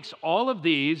 God takes all of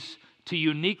these to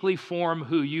uniquely form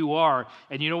who you are.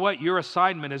 And you know what? Your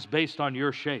assignment is based on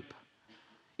your shape.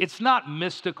 It's not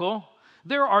mystical.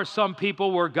 There are some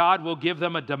people where God will give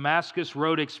them a Damascus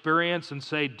Road experience and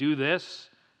say, do this.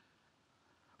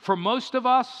 For most of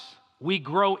us, we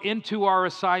grow into our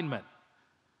assignment.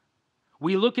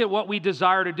 We look at what we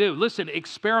desire to do. Listen,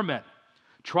 experiment.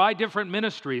 Try different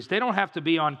ministries. They don't have to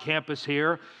be on campus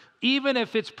here. Even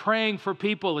if it's praying for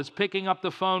people, it's picking up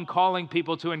the phone, calling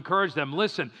people to encourage them.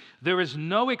 Listen, there is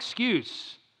no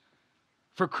excuse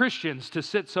for Christians to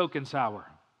sit, soak, and sour.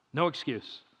 No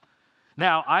excuse.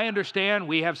 Now, I understand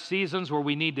we have seasons where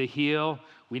we need to heal,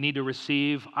 we need to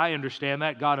receive. I understand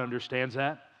that. God understands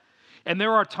that. And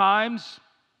there are times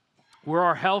where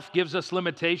our health gives us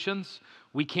limitations.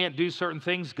 We can't do certain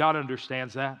things. God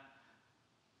understands that.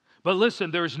 But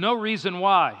listen, there's no reason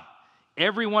why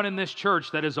everyone in this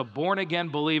church that is a born-again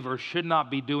believer should not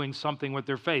be doing something with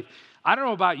their faith. I don't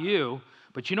know about you,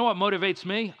 but you know what motivates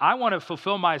me? I want to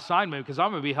fulfill my assignment because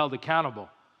I'm going to be held accountable.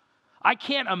 I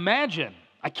can't imagine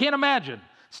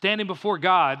standing before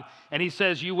God and He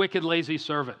says, you wicked, lazy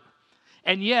servant.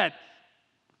 And yet,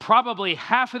 probably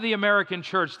half of the American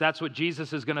church, that's what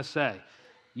Jesus is going to say.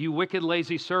 You wicked,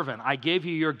 lazy servant, I gave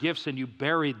you your gifts and you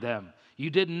buried them. You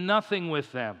did nothing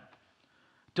with them.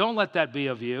 Don't let that be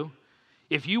of you.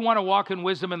 If you want to walk in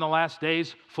wisdom in the last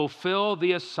days, fulfill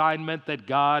the assignment that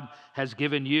God has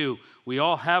given you. We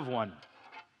all have one.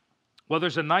 Well,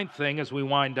 there's a ninth thing as we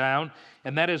wind down,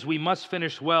 and that is we must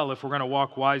finish well if we're going to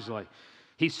walk wisely.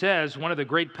 He says, one of the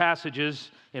great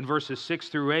passages in verses 6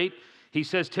 through 8, he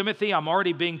says, Timothy, I'm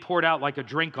already being poured out like a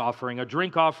drink offering. A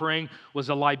drink offering was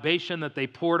a libation that they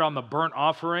poured on the burnt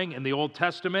offering in the Old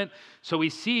Testament. So he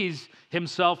sees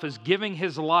himself as giving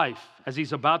his life as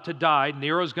he's about to die.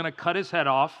 Nero's going to cut his head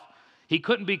off. He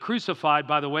couldn't be crucified,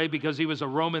 by the way, because he was a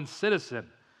Roman citizen.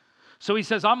 So he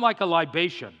says, I'm like a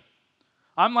libation.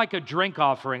 I'm like a drink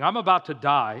offering. I'm about to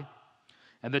die,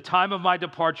 and the time of my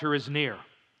departure is near.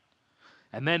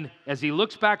 And then as he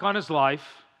looks back on his life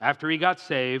after he got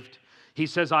saved, he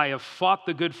says, I have fought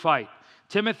the good fight.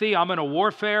 Timothy, I'm in a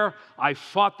warfare. I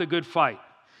fought the good fight.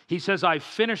 He says, I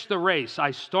finished the race.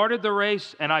 I started the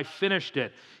race and I finished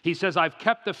it. He says, I've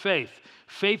kept the faith.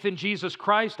 Faith in Jesus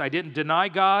Christ. I didn't deny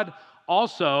God.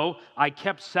 Also, I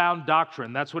kept sound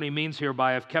doctrine. That's what he means here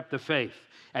by I've kept the faith.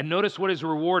 And notice what his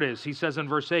reward is. He says in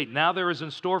verse 8, now there is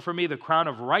in store for me the crown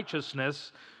of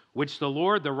righteousness, which the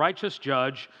Lord, the righteous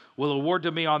judge, will award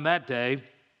to me on that day.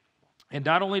 And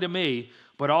not only to me,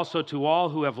 but also to all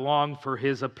who have longed for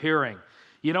his appearing.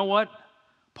 You know what?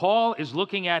 Paul is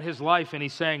looking at his life and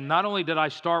he's saying, not only did I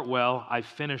start well, I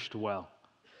finished well.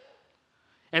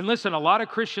 And listen, a lot of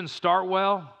Christians start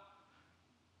well.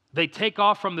 They take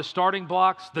off from the starting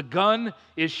blocks. The gun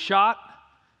is shot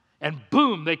and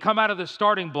boom, they come out of the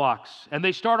starting blocks and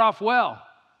they start off well.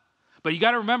 But you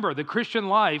got to remember, the Christian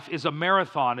life is a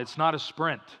marathon. It's not a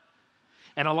sprint.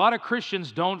 And a lot of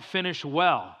Christians don't finish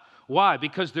well. Why?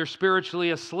 Because they're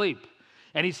spiritually asleep.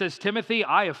 And he says, Timothy,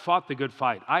 I have fought the good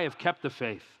fight. I have kept the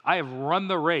faith. I have run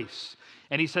the race.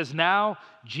 And he says, now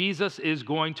Jesus is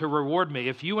going to reward me.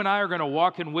 If you and I are going to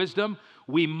walk in wisdom,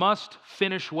 we must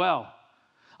finish well.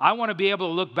 I want to be able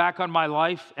to look back on my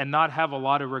life and not have a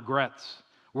lot of regrets.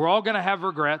 We're all going to have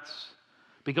regrets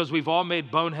because we've all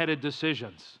made boneheaded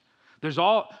decisions.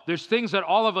 There's things that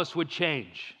all of us would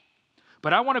change.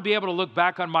 But I want to be able to look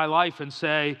back on my life and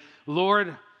say,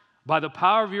 Lord, by the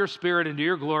power of your Spirit and to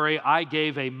your glory, I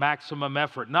gave a maximum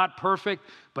effort. Not perfect,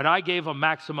 but I gave a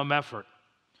maximum effort.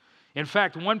 In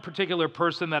fact, one particular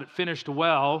person that finished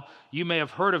well, you may have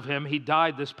heard of him, he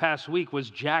died this past week, was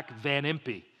Jack Van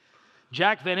Impe.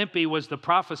 Jack Van Impe was the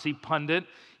prophecy pundit.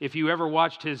 If you ever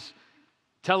watched his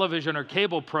television or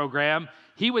cable program,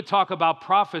 he would talk about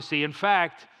prophecy. In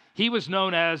fact, he was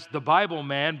known as the Bible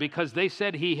man because they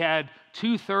said he had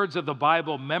 2/3 of the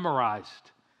Bible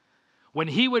memorized. When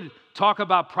he would talk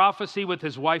about prophecy with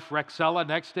his wife Rexella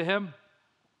next to him,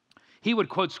 he would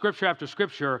quote scripture after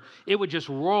scripture. It would just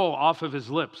roll off of his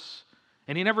lips.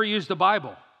 And he never used the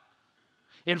Bible.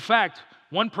 In fact,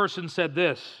 one person said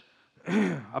this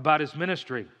about his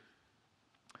ministry.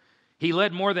 He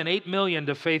led more than 8 million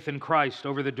to faith in Christ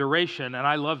over the duration, and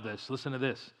I love this, listen to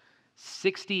this,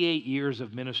 68 years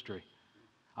of ministry.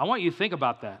 I want you to think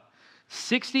about that.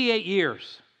 68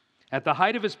 years. At the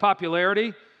height of his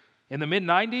popularity, in the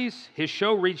mid-90s, his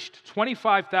show reached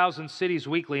 25,000 cities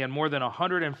weekly in more than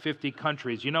 150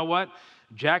 countries. You know what?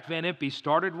 Jack Van Impe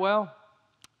started well,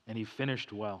 and he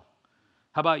finished well.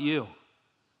 How about you?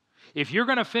 If you're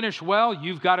going to finish well,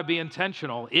 you've got to be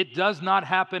intentional. It does not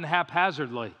happen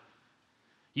haphazardly.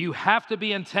 You have to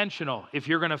be intentional if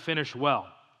you're going to finish well.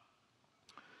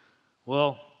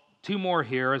 Well, two more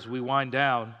here as we wind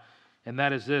down, and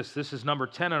that is this. This is number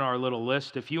 10 on our little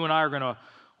list. If you and I are going to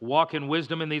walk in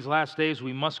wisdom in these last days,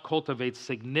 we must cultivate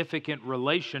significant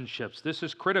relationships. This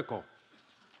is critical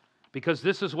because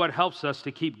this is what helps us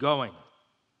to keep going.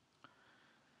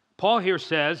 Paul here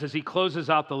says, as he closes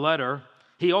out the letter,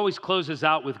 he always closes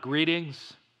out with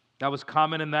greetings. That was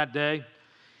common in that day.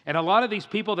 And a lot of these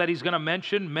people that he's going to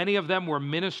mention, many of them were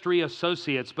ministry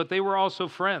associates, but they were also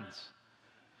friends.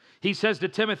 He says to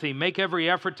Timothy, make every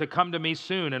effort to come to me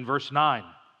soon, in verse 9.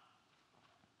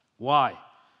 Why?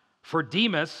 For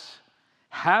Demas,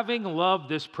 having loved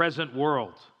this present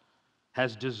world,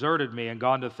 has deserted me and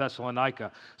gone to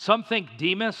Thessalonica. Some think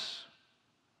Demas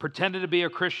pretended to be a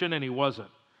Christian and he wasn't.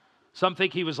 Some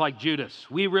think he was like Judas.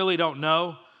 We really don't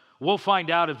know. We'll find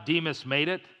out if Demas made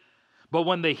it. But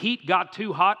when the heat got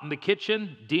too hot in the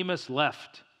kitchen, Demas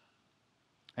left.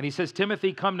 And he says,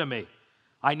 Timothy, come to me.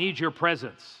 I need your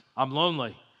presence. I'm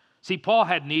lonely. See, Paul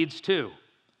had needs too.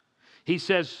 He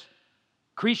says,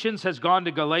 Crescens has gone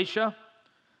to Galatia,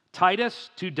 Titus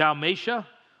to Dalmatia.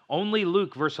 Only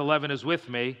Luke, verse 11, is with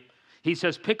me. He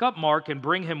says, pick up Mark and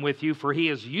bring him with you, for he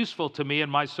is useful to me in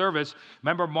my service.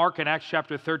 Remember Mark in Acts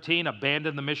chapter 13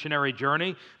 abandoned the missionary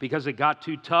journey because it got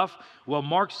too tough? Well,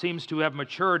 Mark seems to have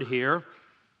matured here.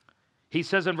 He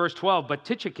says in verse 12, but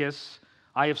Tychicus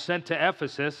I have sent to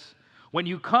Ephesus. When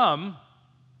you come,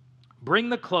 bring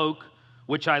the cloak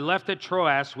which I left at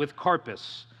Troas with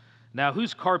Carpus. Now,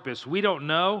 who's Carpus? We don't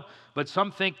know, but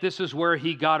some think this is where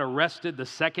he got arrested the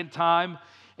second time.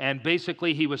 And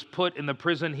basically, he was put in the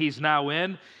prison he's now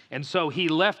in. And so he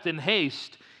left in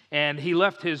haste, and he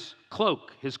left his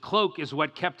cloak. His cloak is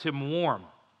what kept him warm.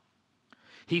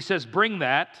 He says, bring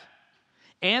that,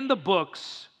 and the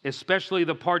books, especially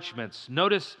the parchments.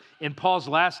 Notice in Paul's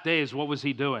last days, what was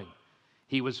he doing?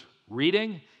 He was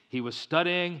reading, he was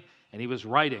studying, and he was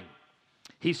writing.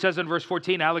 He says in verse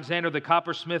 14, Alexander the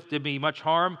coppersmith did me much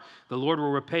harm. The Lord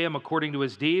will repay him according to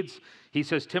his deeds. He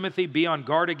says, Timothy, be on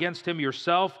guard against him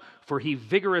yourself, for he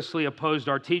vigorously opposed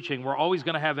our teaching. We're always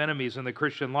going to have enemies in the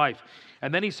Christian life.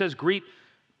 And then he says, greet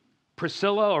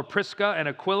Priscilla or Prisca and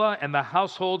Aquila and the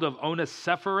household of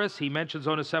Onesiphorus. He mentions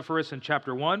Onesiphorus in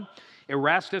chapter 1.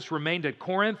 Erastus remained at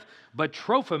Corinth, but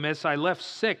Trophimus I left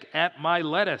sick at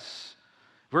Miletus.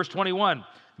 Verse 21,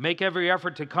 make every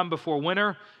effort to come before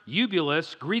winter.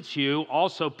 Eubulus greets you,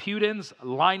 also Pudens,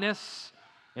 Linus,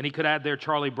 and he could add there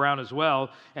Charlie Brown as well,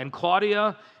 and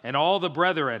Claudia and all the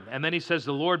brethren. And then he says,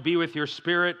 the Lord be with your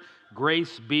spirit,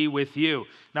 grace be with you.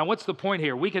 Now, what's the point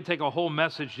here? We could take a whole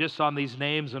message just on these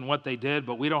names and what they did,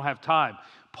 but we don't have time.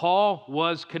 Paul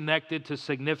was connected to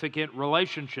significant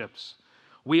relationships.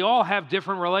 We all have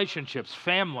different relationships,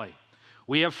 family.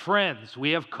 We have friends.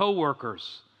 We have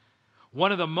coworkers.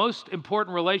 One of the most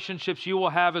important relationships you will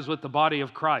have is with the body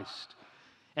of Christ.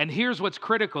 And here's what's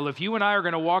critical. If you and I are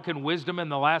going to walk in wisdom in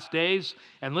the last days,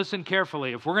 and listen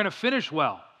carefully, if we're going to finish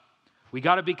well, we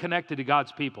got to be connected to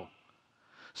God's people.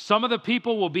 Some of the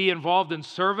people will be involved in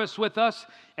service with us,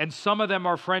 and some of them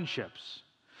are friendships.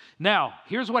 Now,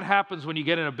 here's what happens when you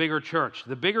get in a bigger church.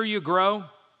 The bigger you grow,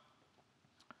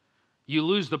 you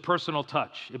lose the personal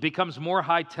touch. It becomes more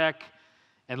high-tech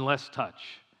and less touch.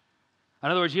 In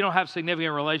other words, you don't have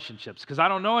significant relationships because I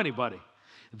don't know anybody.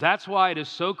 That's why it is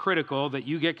so critical that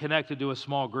you get connected to a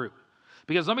small group.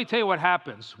 Because let me tell you what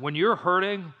happens. When you're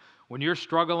hurting, when you're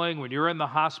struggling, when you're in the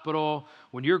hospital,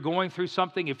 when you're going through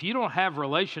something, if you don't have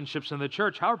relationships in the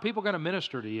church, how are people going to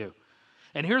minister to you?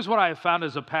 And here's what I have found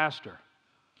as a pastor.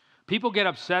 People get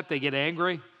upset, they get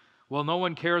angry. Well, no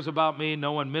one cares about me,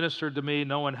 no one ministered to me,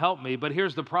 no one helped me. But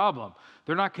here's the problem.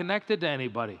 They're not connected to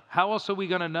anybody. How else are we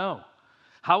going to know?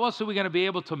 How else are we going to be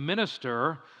able to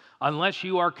minister unless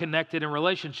you are connected in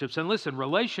relationships? And listen,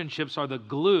 relationships are the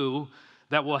glue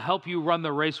that will help you run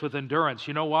the race with endurance.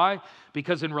 You know why?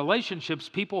 Because in relationships,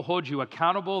 people hold you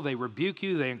accountable, they rebuke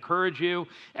you, they encourage you,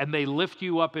 and they lift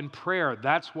you up in prayer.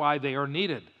 That's why they are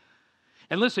needed.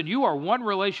 And listen, you are one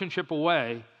relationship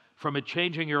away from it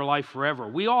changing your life forever.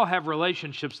 We all have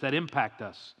relationships that impact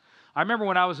us. I remember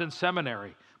when I was in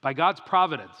seminary, by God's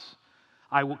providence,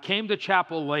 I came to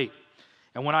chapel late.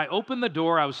 And when I opened the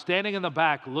door, I was standing in the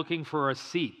back looking for a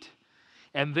seat.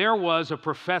 And there was a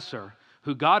professor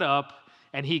who got up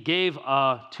and he gave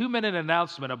a 2-minute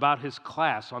announcement about his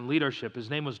class on leadership. His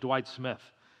name was Dwight Smith.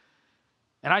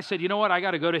 And I said, you know what? I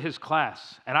got to go to his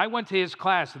class. And I went to his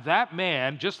class. That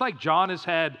man, just like John has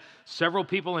had several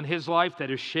people in his life that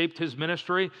has shaped his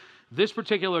ministry, This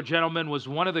particular gentleman was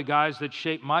one of the guys that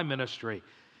shaped my ministry.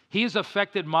 He has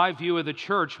affected my view of the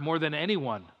church more than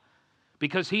anyone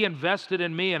because he invested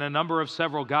in me and a number of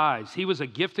several guys. He was a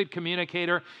gifted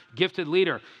communicator, gifted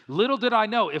leader. Little did I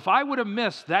know, if I would have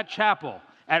missed that chapel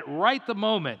at right the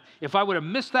moment, if I would have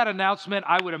missed that announcement,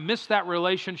 I would have missed that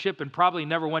relationship and probably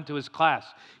never went to his class.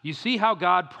 You see how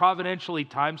God providentially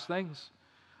times things?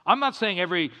 I'm not saying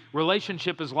every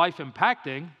relationship is life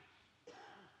impacting.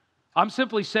 I'm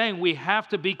simply saying we have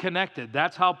to be connected.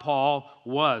 That's how Paul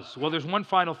was. Well, there's one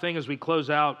final thing as we close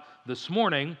out this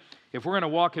morning. If we're going to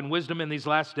walk in wisdom in these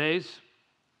last days,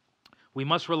 we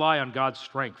must rely on God's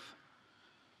strength.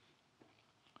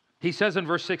 He says in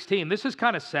verse 16, this is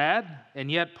kind of sad,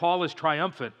 and yet Paul is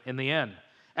triumphant in the end.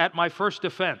 At my first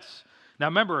defense. Now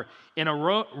remember, in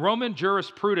a Roman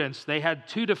jurisprudence, they had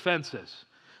two defenses.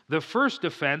 The first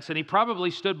defense, and he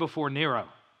probably stood before Nero.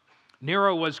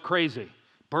 Nero was crazy.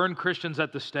 Burned Christians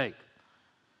at the stake.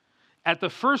 At the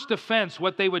first defense,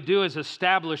 what they would do is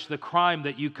establish the crime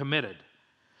that you committed.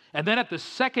 And then at the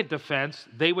second defense,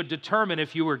 they would determine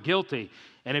if you were guilty.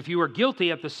 And if you were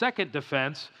guilty at the second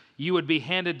defense, you would be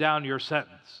handed down your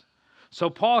sentence. So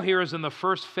Paul here is in the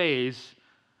first phase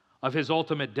of his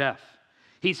ultimate death.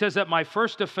 He says, at my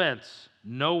first defense,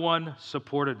 no one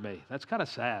supported me. That's kind of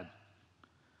sad.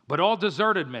 But all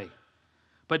deserted me.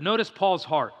 But notice Paul's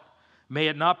heart. May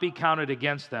it not be counted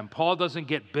against them. Paul doesn't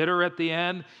get bitter at the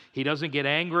end. He doesn't get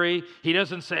angry. He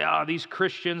doesn't say, these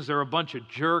Christians, they're a bunch of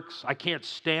jerks. I can't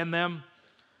stand them.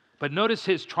 But notice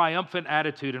his triumphant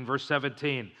attitude in verse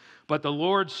 17. But the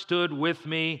Lord stood with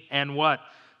me and what?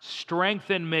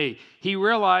 Strengthened me. He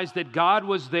realized that God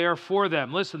was there for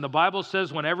them. Listen, the Bible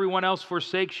says when everyone else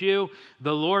forsakes you,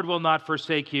 the Lord will not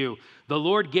forsake you. The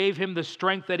Lord gave him the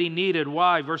strength that he needed.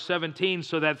 Why? Verse 17,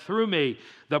 so that through me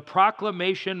the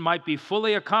proclamation might be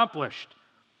fully accomplished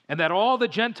and that all the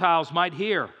Gentiles might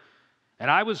hear. And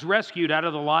I was rescued out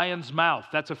of the lion's mouth.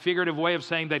 That's a figurative way of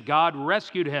saying that God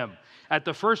rescued him. At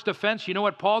the first offense, you know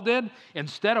what Paul did?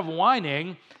 Instead of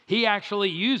whining, he actually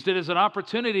used it as an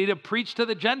opportunity to preach to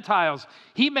the Gentiles.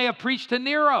 He may have preached to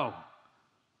Nero.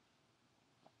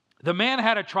 The man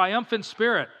had a triumphant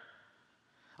spirit.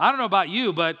 I don't know about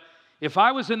you, but if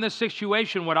I was in this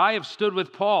situation, would I have stood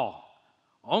with Paul?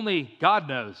 Only God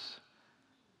knows.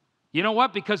 You know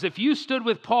what? Because if you stood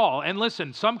with Paul, and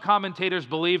listen, some commentators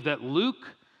believe that Luke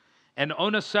and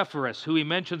Onesiphorus, who he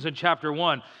mentions in chapter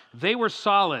 1, they were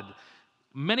solid.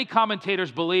 Many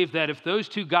commentators believe that if those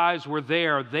two guys were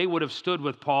there, they would have stood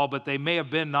with Paul, but they may have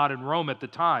been not in Rome at the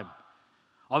time.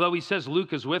 Although he says,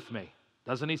 Luke is with me.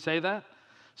 Doesn't he say that?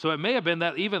 So it may have been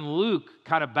that even Luke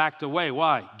kind of backed away.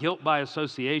 Why? Guilt by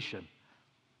association.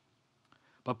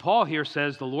 But Paul here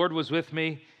says, the Lord was with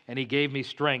me and he gave me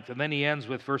strength. And then he ends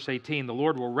with verse 18, the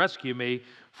Lord will rescue me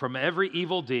from every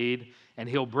evil deed and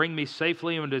he'll bring me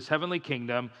safely into his heavenly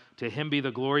kingdom. To him be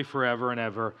the glory forever and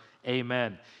ever.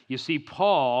 Amen. You see,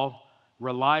 Paul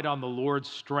relied on the Lord's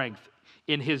strength.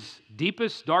 In his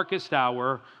deepest, darkest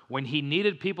hour, when he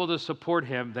needed people to support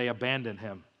him, they abandoned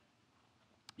him.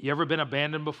 You ever been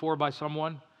abandoned before by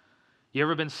someone? You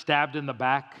ever been stabbed in the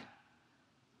back?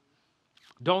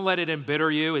 Don't let it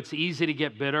embitter you. It's easy to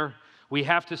get bitter. We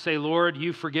have to say, Lord,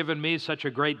 you've forgiven me such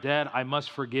a great debt. I must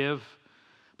forgive.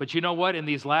 But you know what? In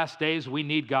these last days, we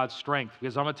need God's strength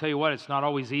because I'm going to tell you what, it's not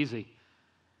always easy.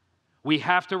 We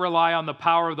have to rely on the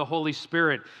power of the Holy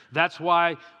Spirit. That's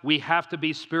why we have to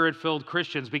be Spirit-filled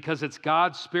Christians, because it's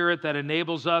God's Spirit that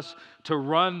enables us to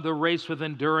run the race with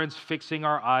endurance, fixing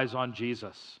our eyes on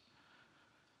Jesus.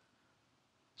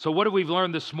 So what have we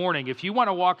learned this morning? If you want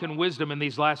to walk in wisdom in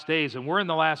these last days, and we're in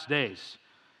the last days,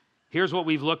 here's what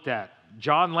we've looked at.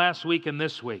 John last week and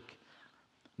this week.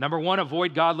 Number one,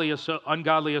 avoid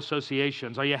ungodly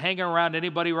associations. Are you hanging around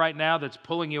anybody right now that's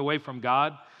pulling you away from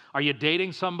God? Are you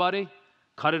dating somebody?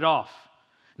 Cut it off.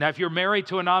 Now, if you're married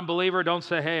to a non-believer, don't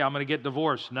say, hey, I'm going to get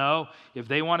divorced. No, if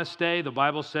they want to stay, the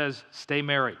Bible says, stay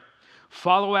married.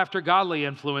 Follow after godly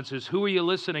influences. Who are you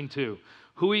listening to?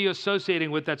 Who are you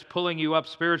associating with that's pulling you up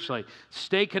spiritually?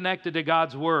 Stay connected to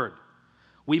God's Word.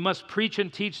 We must preach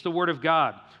and teach the Word of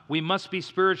God. We must be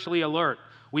spiritually alert.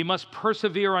 We must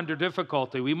persevere under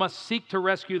difficulty. We must seek to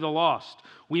rescue the lost.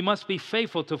 We must be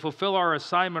faithful to fulfill our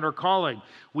assignment or calling.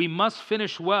 We must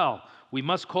finish well. We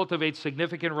must cultivate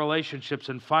significant relationships.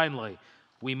 And finally,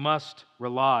 we must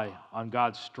rely on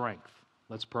God's strength.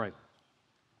 Let's pray.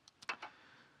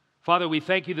 Father, we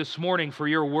thank you this morning for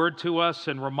your word to us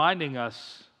and reminding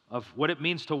us of what it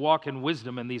means to walk in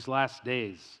wisdom in these last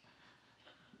days.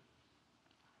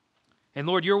 And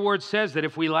Lord, your word says that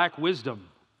if we lack wisdom,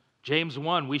 James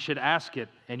 1, we should ask it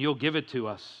and you'll give it to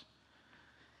us.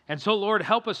 And so, Lord,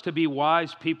 help us to be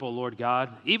wise people, Lord God.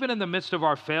 Even in the midst of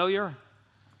our failure,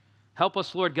 help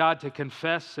us, Lord God, to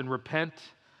confess and repent.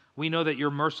 We know that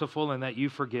you're merciful and that you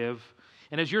forgive.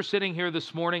 And as you're sitting here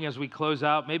this morning, as we close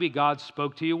out, maybe God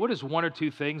spoke to you. What is one or two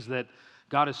things that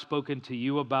God has spoken to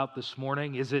you about this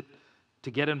morning? Is it to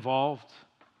get involved?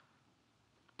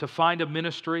 To find a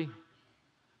ministry?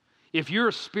 If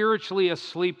you're spiritually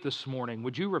asleep this morning,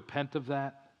 would you repent of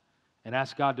that and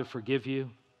ask God to forgive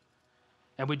you?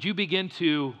 And would you begin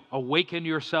to awaken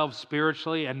yourself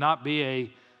spiritually and not be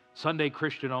a Sunday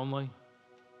Christian only?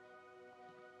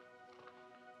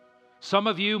 Some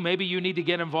of you, maybe you need to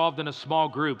get involved in a small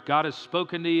group. God has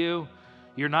spoken to you.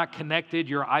 You're not connected.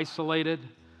 You're isolated.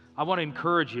 I want to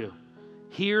encourage you.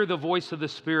 Hear the voice of the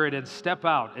Spirit and step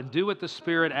out and do what the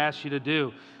Spirit asks you to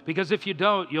do. Because if you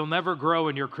don't, you'll never grow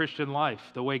in your Christian life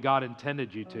the way God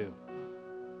intended you to.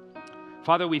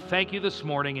 Father, we thank you this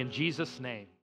morning in Jesus' name.